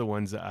think one of the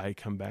ones that I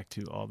come back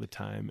to all the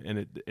time,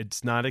 and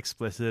it's not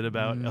explicit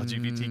about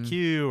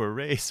LGBTQ or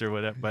race or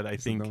whatever, but I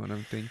think the one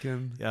I'm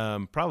thinking.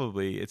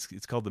 Probably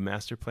it's called The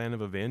Master Plan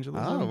of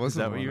Evangelism. Oh, Is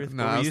that what you were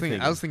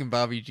thinking? I was thinking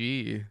Bobby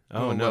G.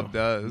 Oh, no. Love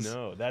Does.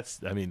 No, that's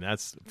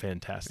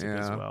fantastic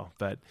as well.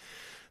 But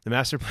The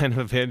Master Plan of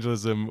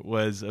Evangelism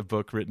was a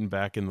book written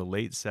back in the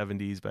late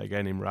 70s by a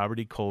guy named Robert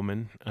E.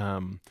 Coleman.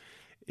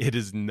 It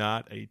is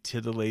not a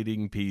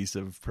titillating piece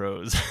of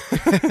prose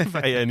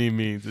by any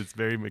means. It's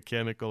very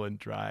mechanical and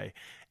dry.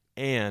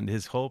 And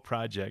his whole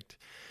project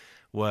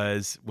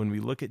was, when we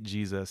look at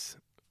Jesus,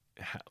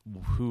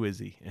 who is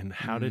he and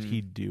how did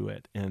he do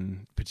it?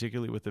 And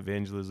particularly with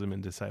evangelism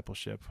and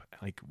discipleship,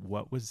 like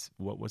what was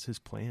his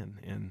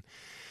plan?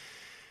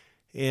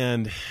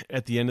 And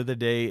at the end of the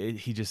day,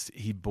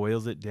 he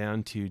boils it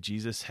down to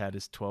Jesus had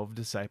his 12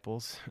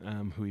 disciples,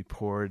 who he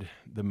poured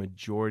the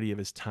majority of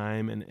his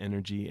time and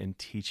energy and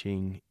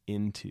teaching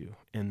into.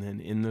 And then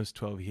in those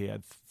 12, he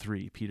had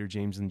 3, Peter,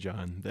 James, and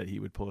John, that he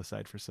would pull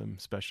aside for some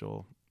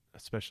special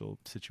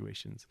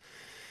situations.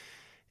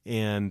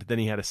 And then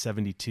he had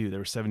 72. There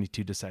were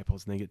 72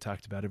 disciples, and they get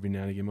talked about every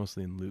now and again,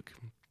 mostly in Luke.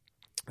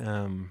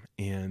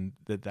 And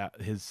that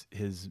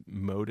his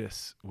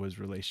modus was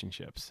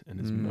relationships, and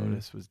his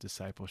modus was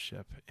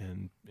discipleship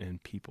and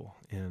people.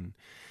 And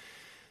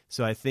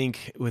so I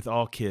think with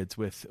all kids,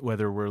 with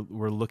whether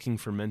we're looking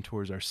for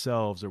mentors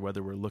ourselves or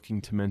whether we're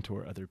looking to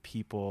mentor other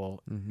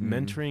people,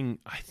 mentoring,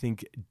 I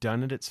think,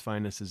 done at its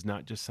finest, is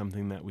not just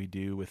something that we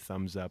do with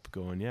thumbs up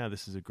going, yeah,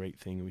 this is a great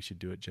thing and we should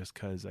do it just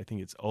because. I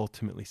think it's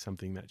ultimately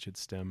something that should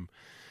stem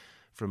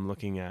from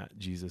looking at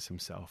Jesus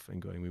himself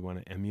and going, we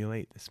want to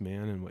emulate this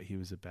man and what he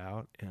was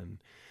about. And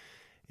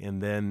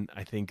then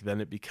I think then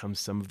it becomes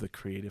some of the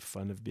creative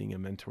fun of being a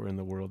mentor in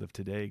the world of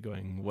today,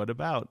 going, what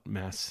about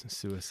mass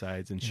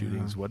suicides and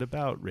shootings? What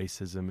about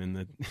racism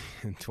in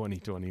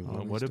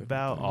 2021? What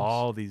about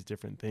all these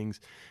different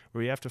things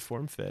where you have to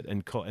form fit?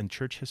 And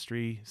church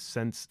history,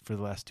 since for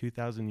the last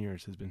 2,000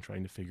 years, has been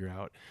trying to figure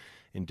out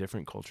in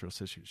different cultural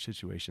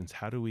situations,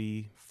 how do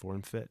we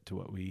form fit to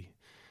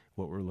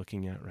what we're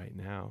looking at right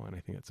now. And I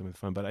think that's some of the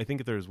fun. But I think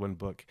if there's one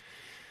book,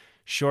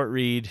 short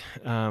read,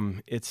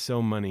 it's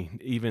so money.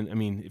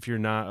 If you're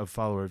not a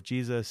follower of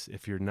Jesus,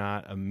 if you're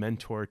not a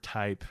mentor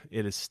type,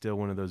 it is still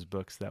one of those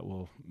books that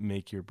will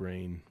make your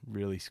brain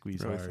really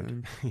squeeze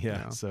hard.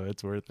 Yeah, so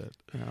it's worth it.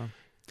 Yeah.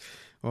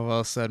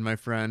 Well said, my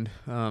friend.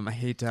 I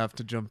hate to have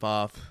to jump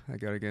off. I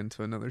got to get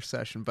into another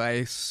session, but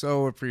I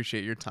so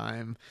appreciate your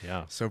time.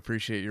 Yeah. So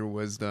appreciate your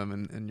wisdom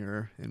and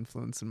your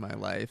influence in my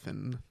life.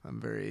 And I'm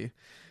very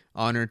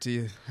honored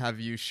to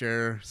have you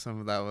share some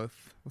of that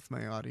with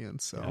my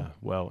audience. So yeah,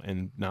 well,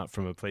 and not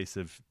from a place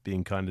of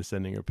being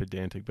condescending or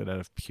pedantic, but out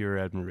of pure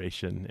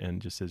admiration.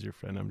 And just as your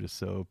friend, I'm just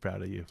so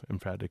proud of you. I'm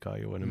proud to call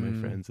you one of my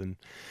friends, and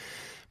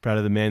proud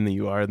of the man that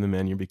you are and the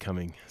man you're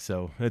becoming.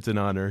 So it's an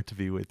honor to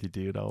be with you,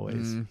 dude,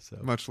 always. So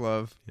much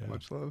love. Yeah.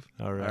 Much love.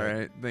 All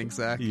right. Thanks,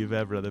 Zach. You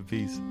bet, brother.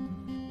 Peace.